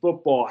fantasy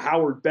football.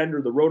 Howard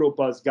Bender, the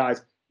RotoBuzz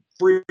guys,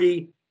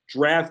 free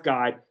draft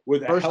guide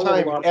with a hell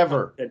of a lot of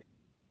ever.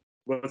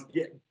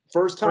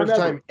 First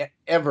time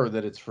ever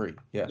that it's free.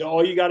 Yeah.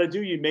 All you got to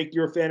do, you make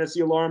your Fantasy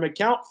Alarm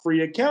account,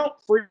 free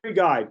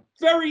guide.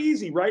 Very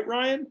easy, right,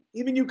 Ryan?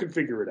 Even you can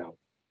figure it out.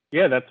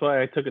 Yeah, that's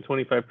why I took a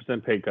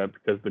 25% pay cut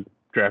because the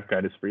draft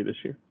guide is free this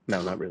year.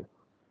 No, not really.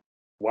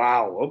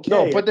 Wow. Okay.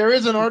 No, but there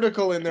is an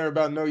article in there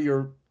about know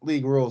your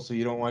league rules so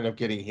you don't wind up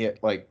getting hit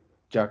like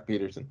Jock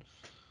Peterson.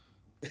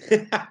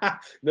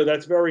 No,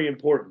 that's very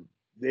important.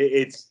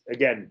 It's,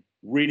 again,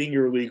 reading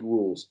your league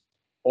rules.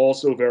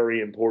 Also very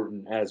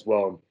important as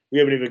well. We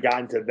haven't even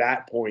gotten to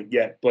that point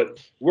yet, but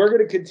we're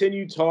going to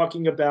continue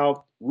talking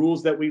about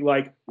rules that we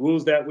like,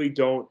 rules that we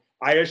don't.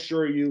 I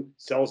assure you,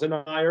 Sells and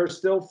I are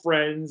still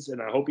friends,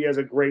 and I hope he has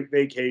a great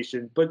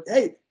vacation. But,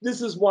 hey,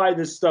 this is why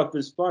this stuff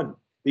is fun,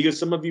 because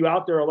some of you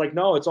out there are like,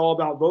 no, it's all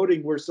about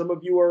voting, where some of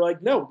you are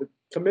like, no, the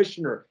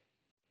commissioner.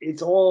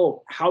 It's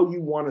all how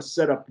you want to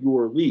set up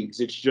your leagues.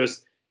 It's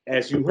just,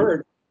 as you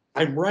heard,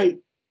 I'm right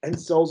and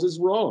Sells is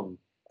wrong.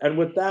 And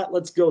with that,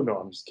 let's go. No,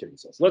 I'm just kidding,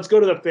 Sells. Let's go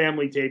to the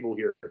family table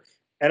here.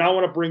 And I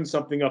want to bring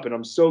something up, and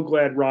I'm so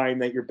glad, Ryan,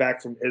 that you're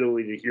back from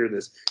Italy to hear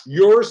this.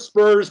 Your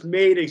Spurs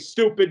made a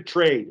stupid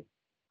trade,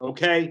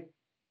 okay?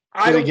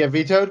 Did it get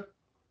vetoed?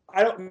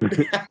 I don't.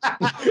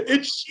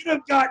 It should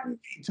have gotten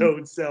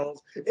vetoed,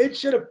 Sells. It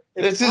should have.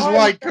 This is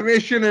why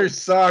commissioners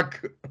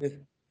suck.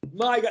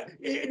 My God,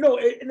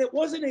 and it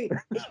wasn't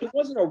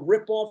a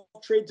rip-off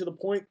trade to the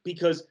point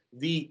because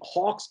the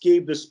Hawks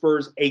gave the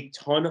Spurs a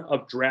ton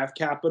of draft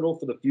capital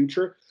for the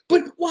future.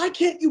 But why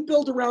can't you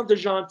build around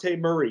DeJounte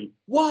Murray?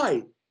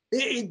 Why?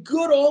 A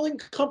good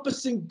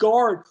all-encompassing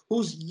guard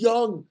who's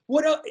young.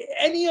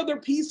 Any other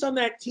piece on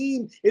that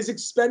team is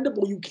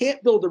expendable. You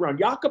can't build around.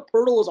 Jakob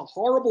Poeltl is a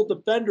horrible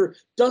defender,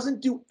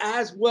 doesn't do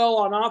as well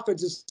on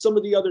offense as some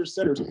of the other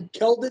centers.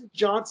 Keldon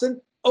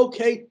Johnson,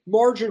 okay,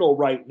 marginal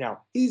right now.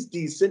 He's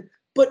decent,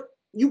 but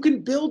you can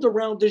build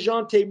around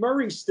DeJounte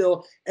Murray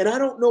still, and I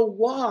don't know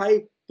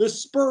why the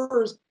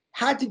Spurs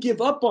had to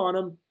give up on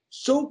him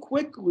so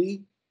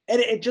quickly, and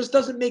it just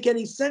doesn't make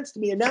any sense to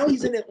me. And now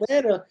he's in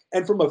Atlanta,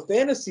 and from a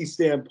fantasy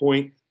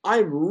standpoint,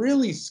 I'm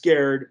really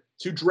scared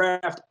to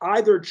draft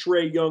either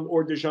Trae Young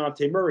or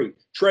DeJounte Murray.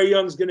 Trae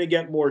Young's going to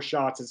get more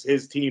shots as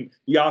his team.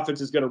 The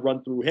offense is going to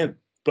run through him.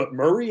 But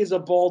Murray is a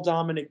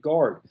ball-dominant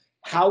guard.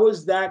 How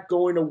is that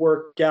going to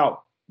work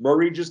out?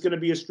 Murray just going to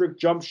be a strict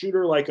jump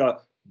shooter like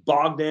a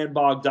Bogdan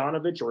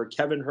Bogdanovic or a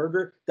Kevin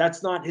Huerter?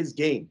 That's not his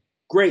game.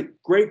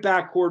 Great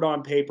backcourt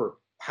on paper.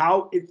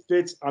 How it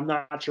fits, I'm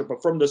not sure.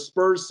 But from the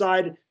Spurs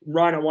side,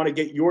 Ryan, I want to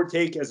get your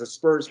take as a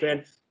Spurs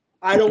fan.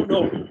 I don't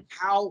know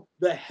how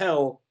the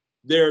hell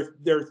they're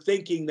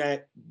thinking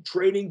that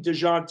trading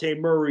DeJounte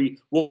Murray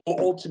will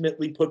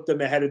ultimately put them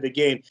ahead of the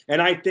game.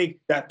 And I think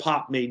that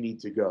Pop may need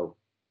to go.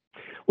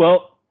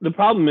 Well, the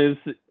problem is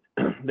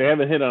they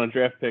haven't hit on a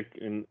draft pick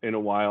in a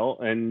while.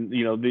 And,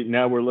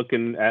 now we're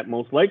looking at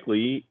most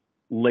likely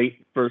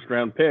late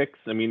first-round picks.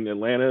 I mean,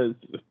 Atlanta is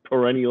a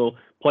perennial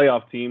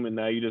playoff team, and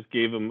now you just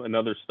gave them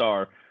another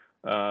star.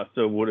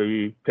 So what are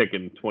you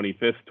picking,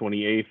 25th,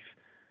 28th?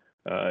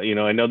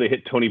 I know they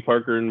hit Tony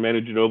Parker and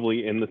Manu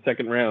Ginobili in the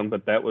second round,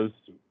 but that was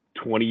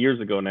 20 years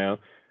ago now.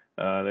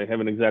 They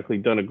haven't exactly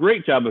done a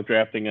great job of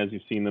drafting, as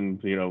you've seen them,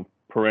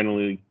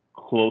 perennially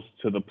close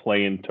to the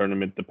play-in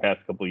tournament the past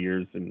couple of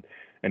years and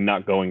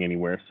not going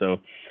anywhere. So,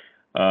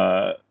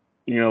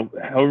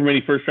 however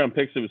many first-round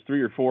picks, it was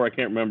 3 or 4, I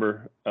can't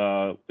remember.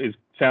 It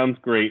sounds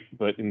great,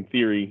 but in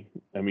theory,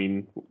 I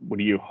mean, what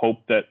do you hope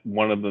that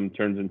one of them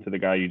turns into the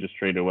guy you just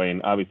traded away?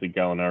 And obviously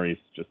Gallinari is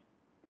just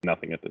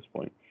nothing at this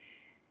point.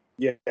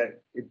 Yeah,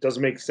 it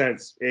doesn't make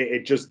sense.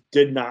 It just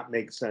did not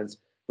make sense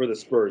for the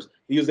Spurs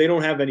because they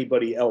don't have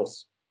anybody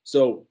else.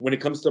 So when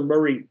it comes to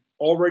Murray,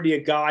 already a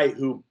guy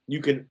who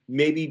you can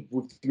maybe,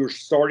 if you're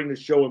starting to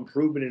show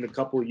improvement in a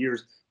couple of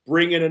years,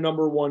 bring in a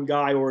number 1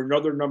 guy or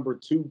another number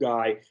 2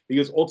 guy,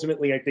 because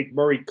ultimately I think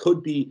Murray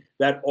could be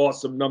that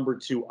awesome number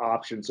 2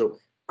 option. So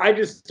I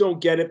just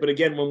don't get it. But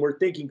again, when we're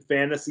thinking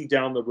fantasy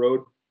down the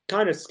road,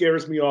 kind of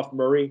scares me off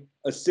Murray.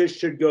 Assists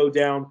should go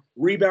down.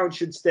 Rebound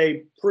should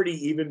stay pretty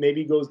even,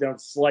 maybe goes down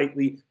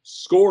slightly.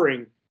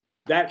 Scoring,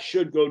 that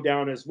should go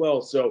down as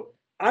well. So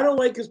I don't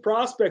like his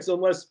prospects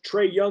unless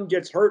Trae Young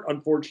gets hurt,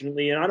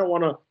 unfortunately, and I don't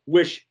want to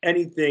wish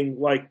anything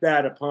like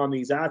that upon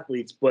these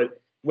athletes.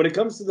 But when it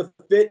comes to the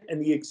fit and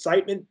the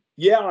excitement,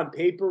 yeah, on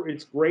paper,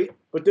 it's great,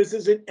 but this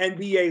isn't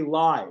NBA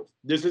Live.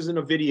 This isn't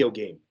a video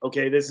game,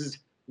 okay? This is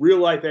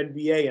real-life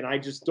NBA, and I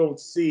just don't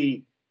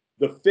see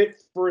the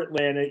fit for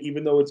Atlanta,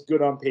 even though it's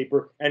good on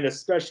paper, and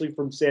especially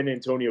from San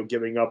Antonio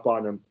giving up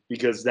on him,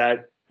 because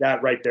that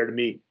that right there to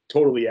me,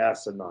 totally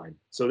asinine.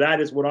 So that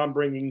is what I'm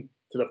bringing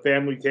to the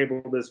family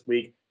table this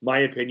week, my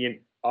opinion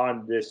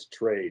on this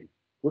trade.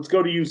 Let's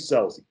go to you,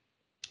 Selzy.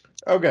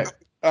 Okay.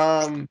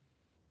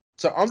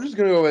 So I'm just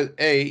gonna go with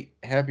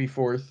happy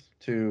 4th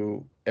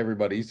to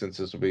everybody, since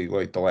this will be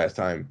like the last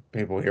time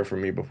people hear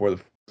from me before the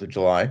 4th of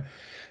July.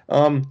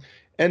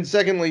 And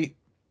secondly,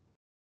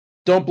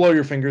 don't blow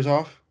your fingers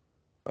off.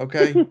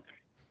 Okay.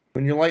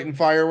 When you're lighting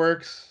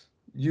fireworks,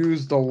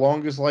 use the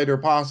longest lighter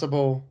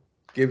possible.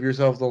 Give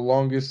yourself the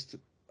longest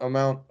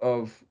amount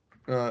of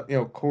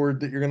cord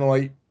that you're gonna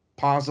light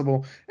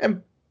possible.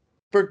 And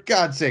for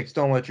God's sakes,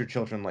 don't let your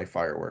children light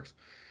fireworks.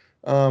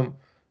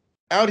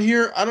 Out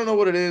here, I don't know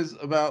what it is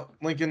about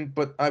Lincoln,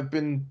 but I've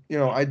been,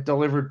 I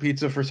delivered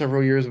pizza for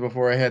several years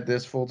before I had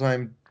this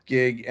full-time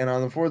gig. And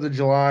on the 4th of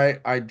July,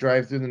 I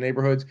drive through the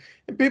neighborhoods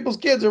and people's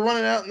kids are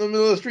running out in the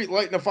middle of the street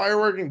lighting a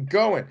firework and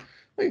going.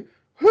 Like,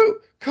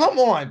 come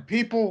on,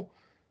 people.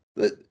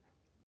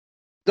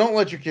 Don't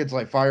let your kids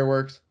light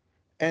fireworks.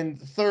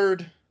 And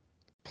third,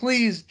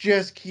 please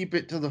just keep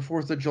it to the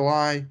 4th of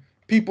July.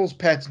 People's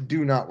pets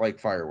do not like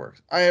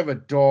fireworks. I have a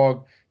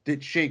dog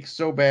that shakes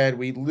so bad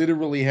we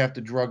literally have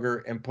to drug her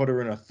and put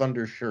her in a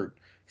Thunder shirt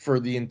for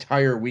the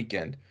entire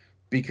weekend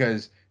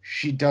because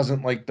she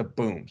doesn't like the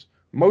booms.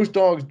 Most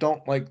dogs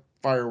don't like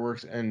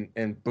fireworks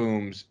and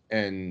booms.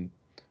 And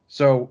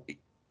so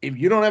if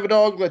you don't have a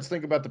dog, let's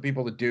think about the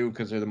people that do,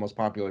 because they're the most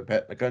popular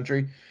pet in the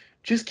country.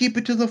 Just keep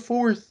it to the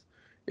 4th.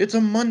 It's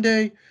a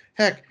Monday.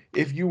 Heck,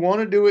 if you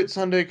want to do it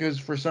Sunday because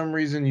for some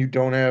reason you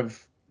don't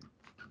have,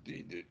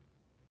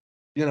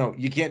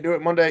 you can't do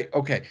it Monday,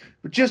 okay.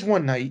 But just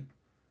one night.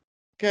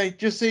 Okay,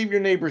 just save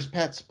your neighbor's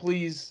pets,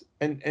 please,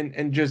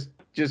 and just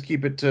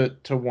keep it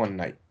to one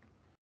night.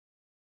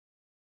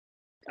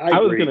 I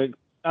was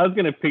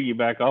gonna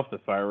piggyback off the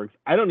fireworks.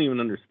 I don't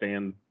even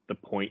understand the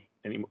point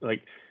anymore.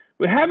 Like,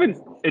 we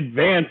haven't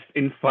advanced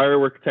in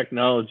firework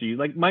technology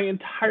like my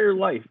entire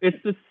life.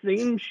 It's the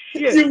same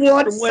shit You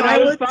want from when I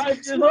was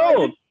 5 years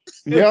old.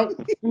 Yep.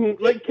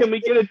 Like, can we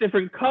get a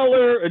different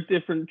color, a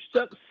different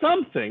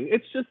something?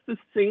 It's just the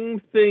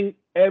same thing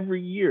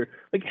every year.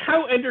 Like,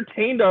 how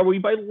entertained are we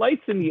by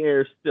lights in the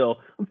air still?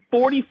 I'm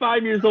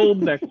 45 years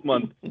old next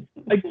month.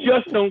 I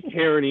just don't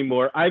care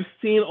anymore. I've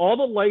seen all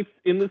the lights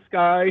in the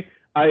sky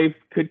I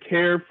could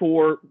care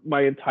for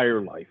my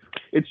entire life.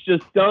 It's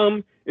just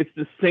dumb. It's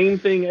the same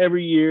thing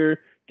every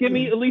year. Give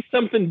me at least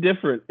something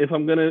different if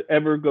I'm going to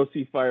ever go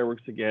see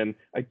fireworks again.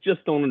 I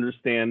just don't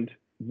understand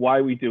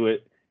why we do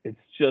it. It's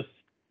just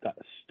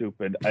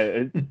stupid.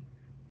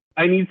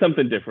 I need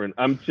something different.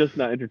 I'm just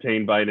not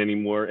entertained by it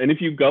anymore. And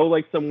if you go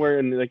like somewhere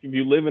and like if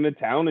you live in a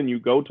town and you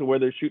go to where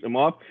they're shooting them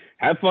off,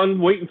 have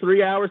fun waiting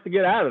 3 hours to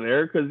get out of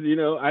there, because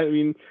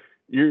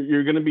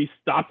you're going to be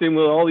stopped in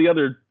with all the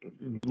other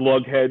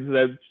lugheads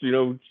that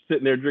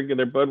sitting there drinking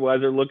their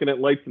Budweiser, looking at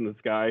lights in the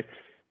sky.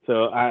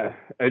 So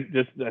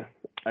the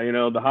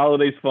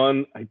holiday's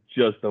fun. I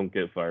just don't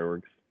get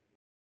fireworks.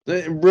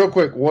 Real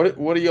quick, what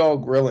are y'all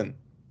grilling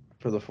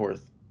for the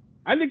 4th?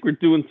 I think we're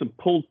doing some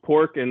pulled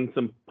pork and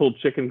some pulled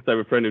chicken, because I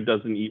have a friend who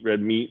doesn't eat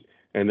red meat,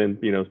 and then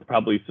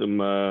probably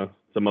some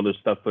other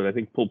stuff. But I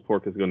think pulled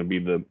pork is going to be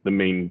the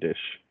main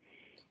dish.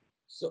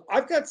 So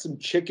I've got some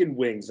chicken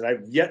wings, and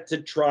I've yet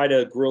to try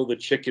to grill the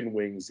chicken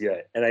wings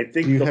yet. And I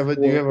think do you have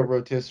a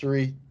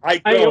rotisserie? I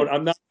don't.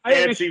 I'm not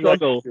fancy.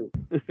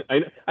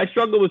 I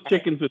struggle with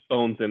chickens with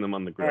bones in them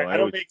on the grill. Right, I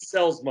don't make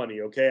sales money,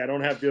 okay? I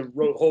don't have the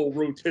whole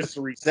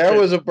rotisserie. That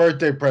was a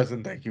birthday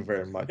present. Thank you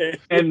very much.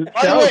 And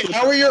by the way,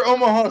 how are your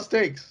Omaha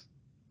steaks?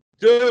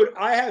 Dude,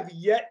 I have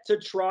yet to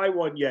try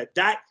one yet.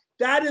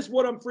 That is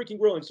what I'm freaking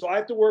grilling. So I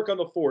have to work on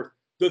the 4th.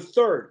 The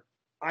 3rd,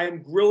 I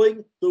am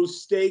grilling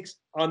those steaks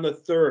on the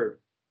 3rd.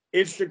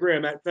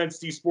 Instagram at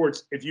Fensty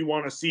Sports if you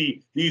want to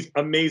see these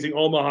amazing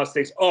Omaha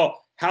steaks. Oh,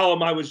 how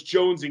I was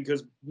jonesing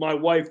because my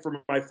wife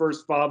for my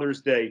first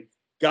Father's Day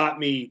got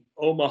me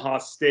Omaha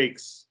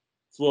steaks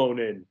flown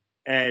in.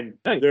 And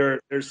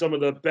they're some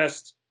of the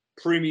best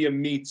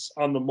premium meats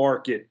on the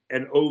market,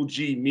 and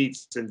OG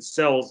Meats and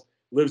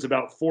lives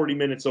about 40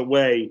 minutes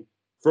away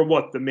from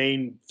the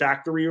main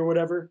factory or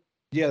whatever?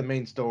 Yeah, the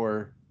main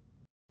store.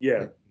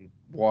 Yeah.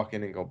 Walk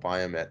in and go buy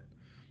them at.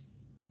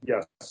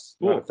 Yes,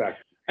 cool. Not a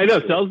factory. I know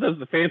Sells does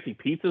the fancy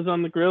pizzas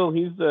on the grill.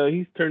 He's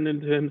turned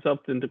himself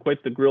into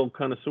quite the grill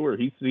connoisseur.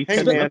 He's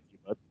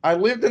I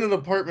lived in an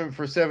apartment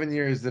for 7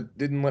 years that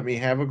didn't let me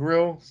have a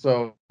grill,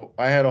 so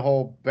I had a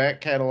whole back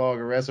catalog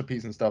of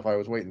recipes and stuff I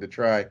was waiting to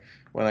try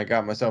when I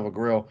got myself a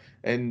grill.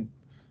 And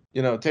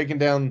taking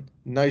down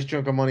a nice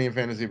chunk of money in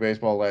fantasy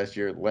baseball last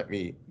year let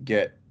me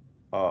get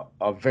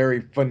a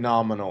very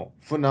phenomenal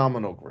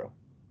grill.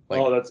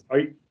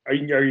 Are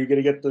you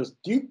gonna get this?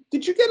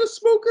 Did you get a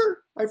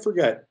smoker? I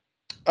forget.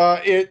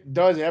 It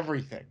does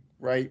everything,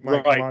 right?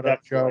 My Kamado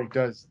Joe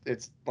does.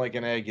 It's like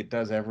an egg. It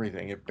does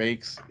everything. It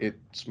bakes, it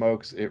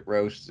smokes, it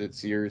roasts, it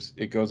sears.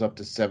 It goes up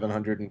to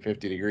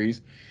 750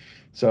 degrees.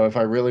 So if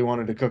I really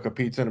wanted to cook a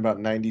pizza in about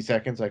 90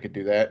 seconds, I could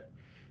do that.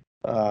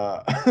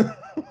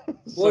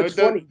 So it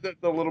does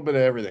a little bit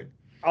of everything.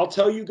 I'll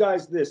tell you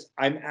guys this.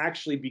 I'm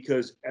actually,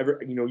 because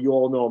you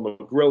all know I'm a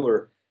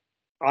griller.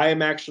 I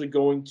am actually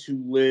going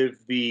to live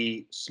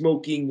the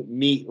smoking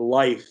meat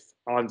life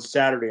on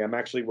Saturday.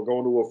 We're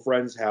going to a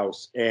friend's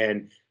house,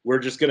 and we're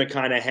just going to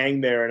kind of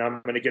hang there, and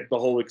I'm going to get the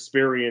whole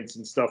experience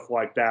and stuff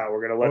like that.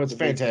 We're going to let it's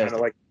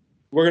fantastic.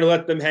 We're going to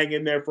let them hang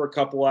in there for a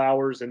couple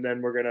hours, and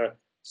then we're going to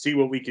see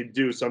what we can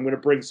do. So I'm going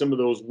to bring some of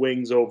those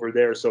wings over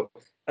there. So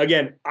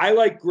again, I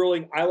like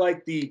grilling. I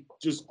like the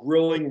just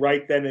grilling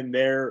right then and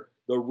there.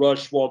 The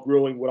rush while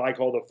grilling, what I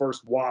call the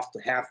first waft,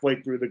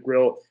 halfway through the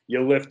grill,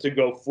 you lift to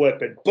go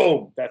flip, and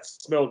boom, that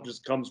smell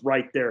just comes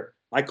right there.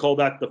 I call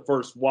that the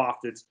first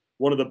waft. It's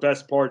one of the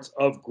best parts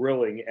of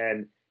grilling.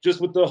 And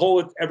just with the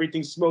whole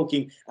everything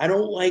smoking, I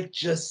don't like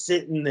just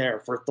sitting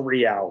there for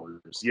 3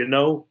 hours.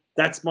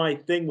 That's my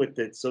thing with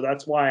it. So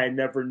that's why I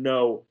never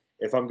know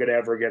if I'm going to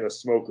ever get a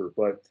smoker.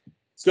 But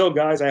still,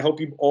 guys, I hope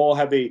you all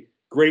have a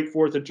great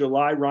 4th of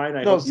July.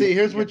 Ryan,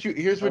 here's what you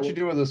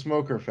do with a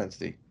smoker,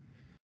 Fensty.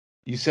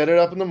 You set it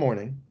up in the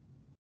morning,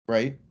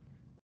 right?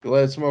 You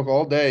let it smoke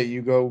all day.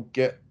 You go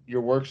get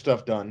your work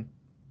stuff done.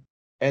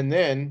 And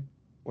then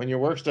when your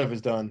work stuff is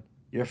done,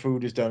 your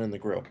food is done in the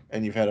grill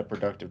and you've had a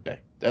productive day.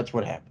 That's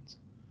what happens.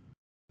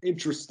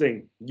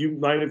 Interesting. You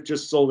might have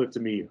just sold it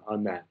to me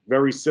on that.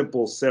 Very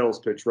simple sales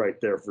pitch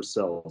right there for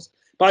sales.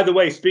 By the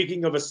way,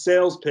 speaking of a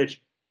sales pitch,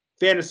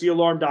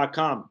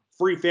 fantasyalarm.com,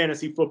 free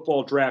fantasy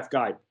football draft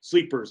guide,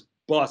 sleepers,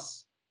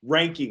 busts,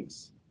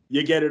 rankings.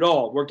 You get it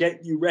all. We're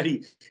getting you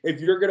ready. If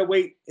you're going to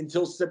wait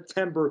until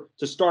September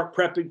to start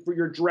prepping for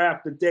your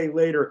draft a day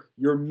later,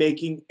 you're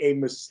making a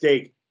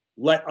mistake.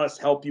 Let us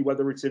help you,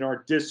 whether it's in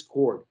our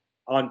Discord,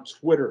 on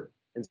Twitter.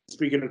 And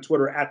speaking of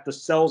Twitter, at the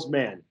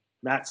Salesman,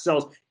 Matt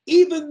Sells.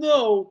 Even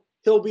though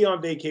he'll be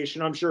on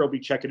vacation, I'm sure he'll be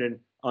checking in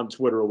on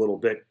Twitter a little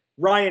bit.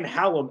 Ryan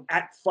Hallam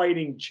at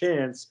Fighting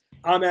Chance.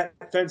 I'm at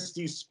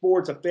Fensty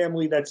Sports, a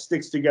family that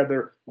sticks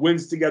together,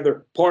 wins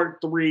together. Part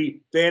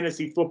 3,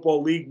 Fantasy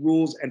Football League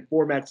rules and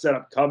format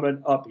setup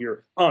coming up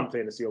here on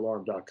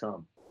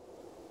fantasyalarm.com.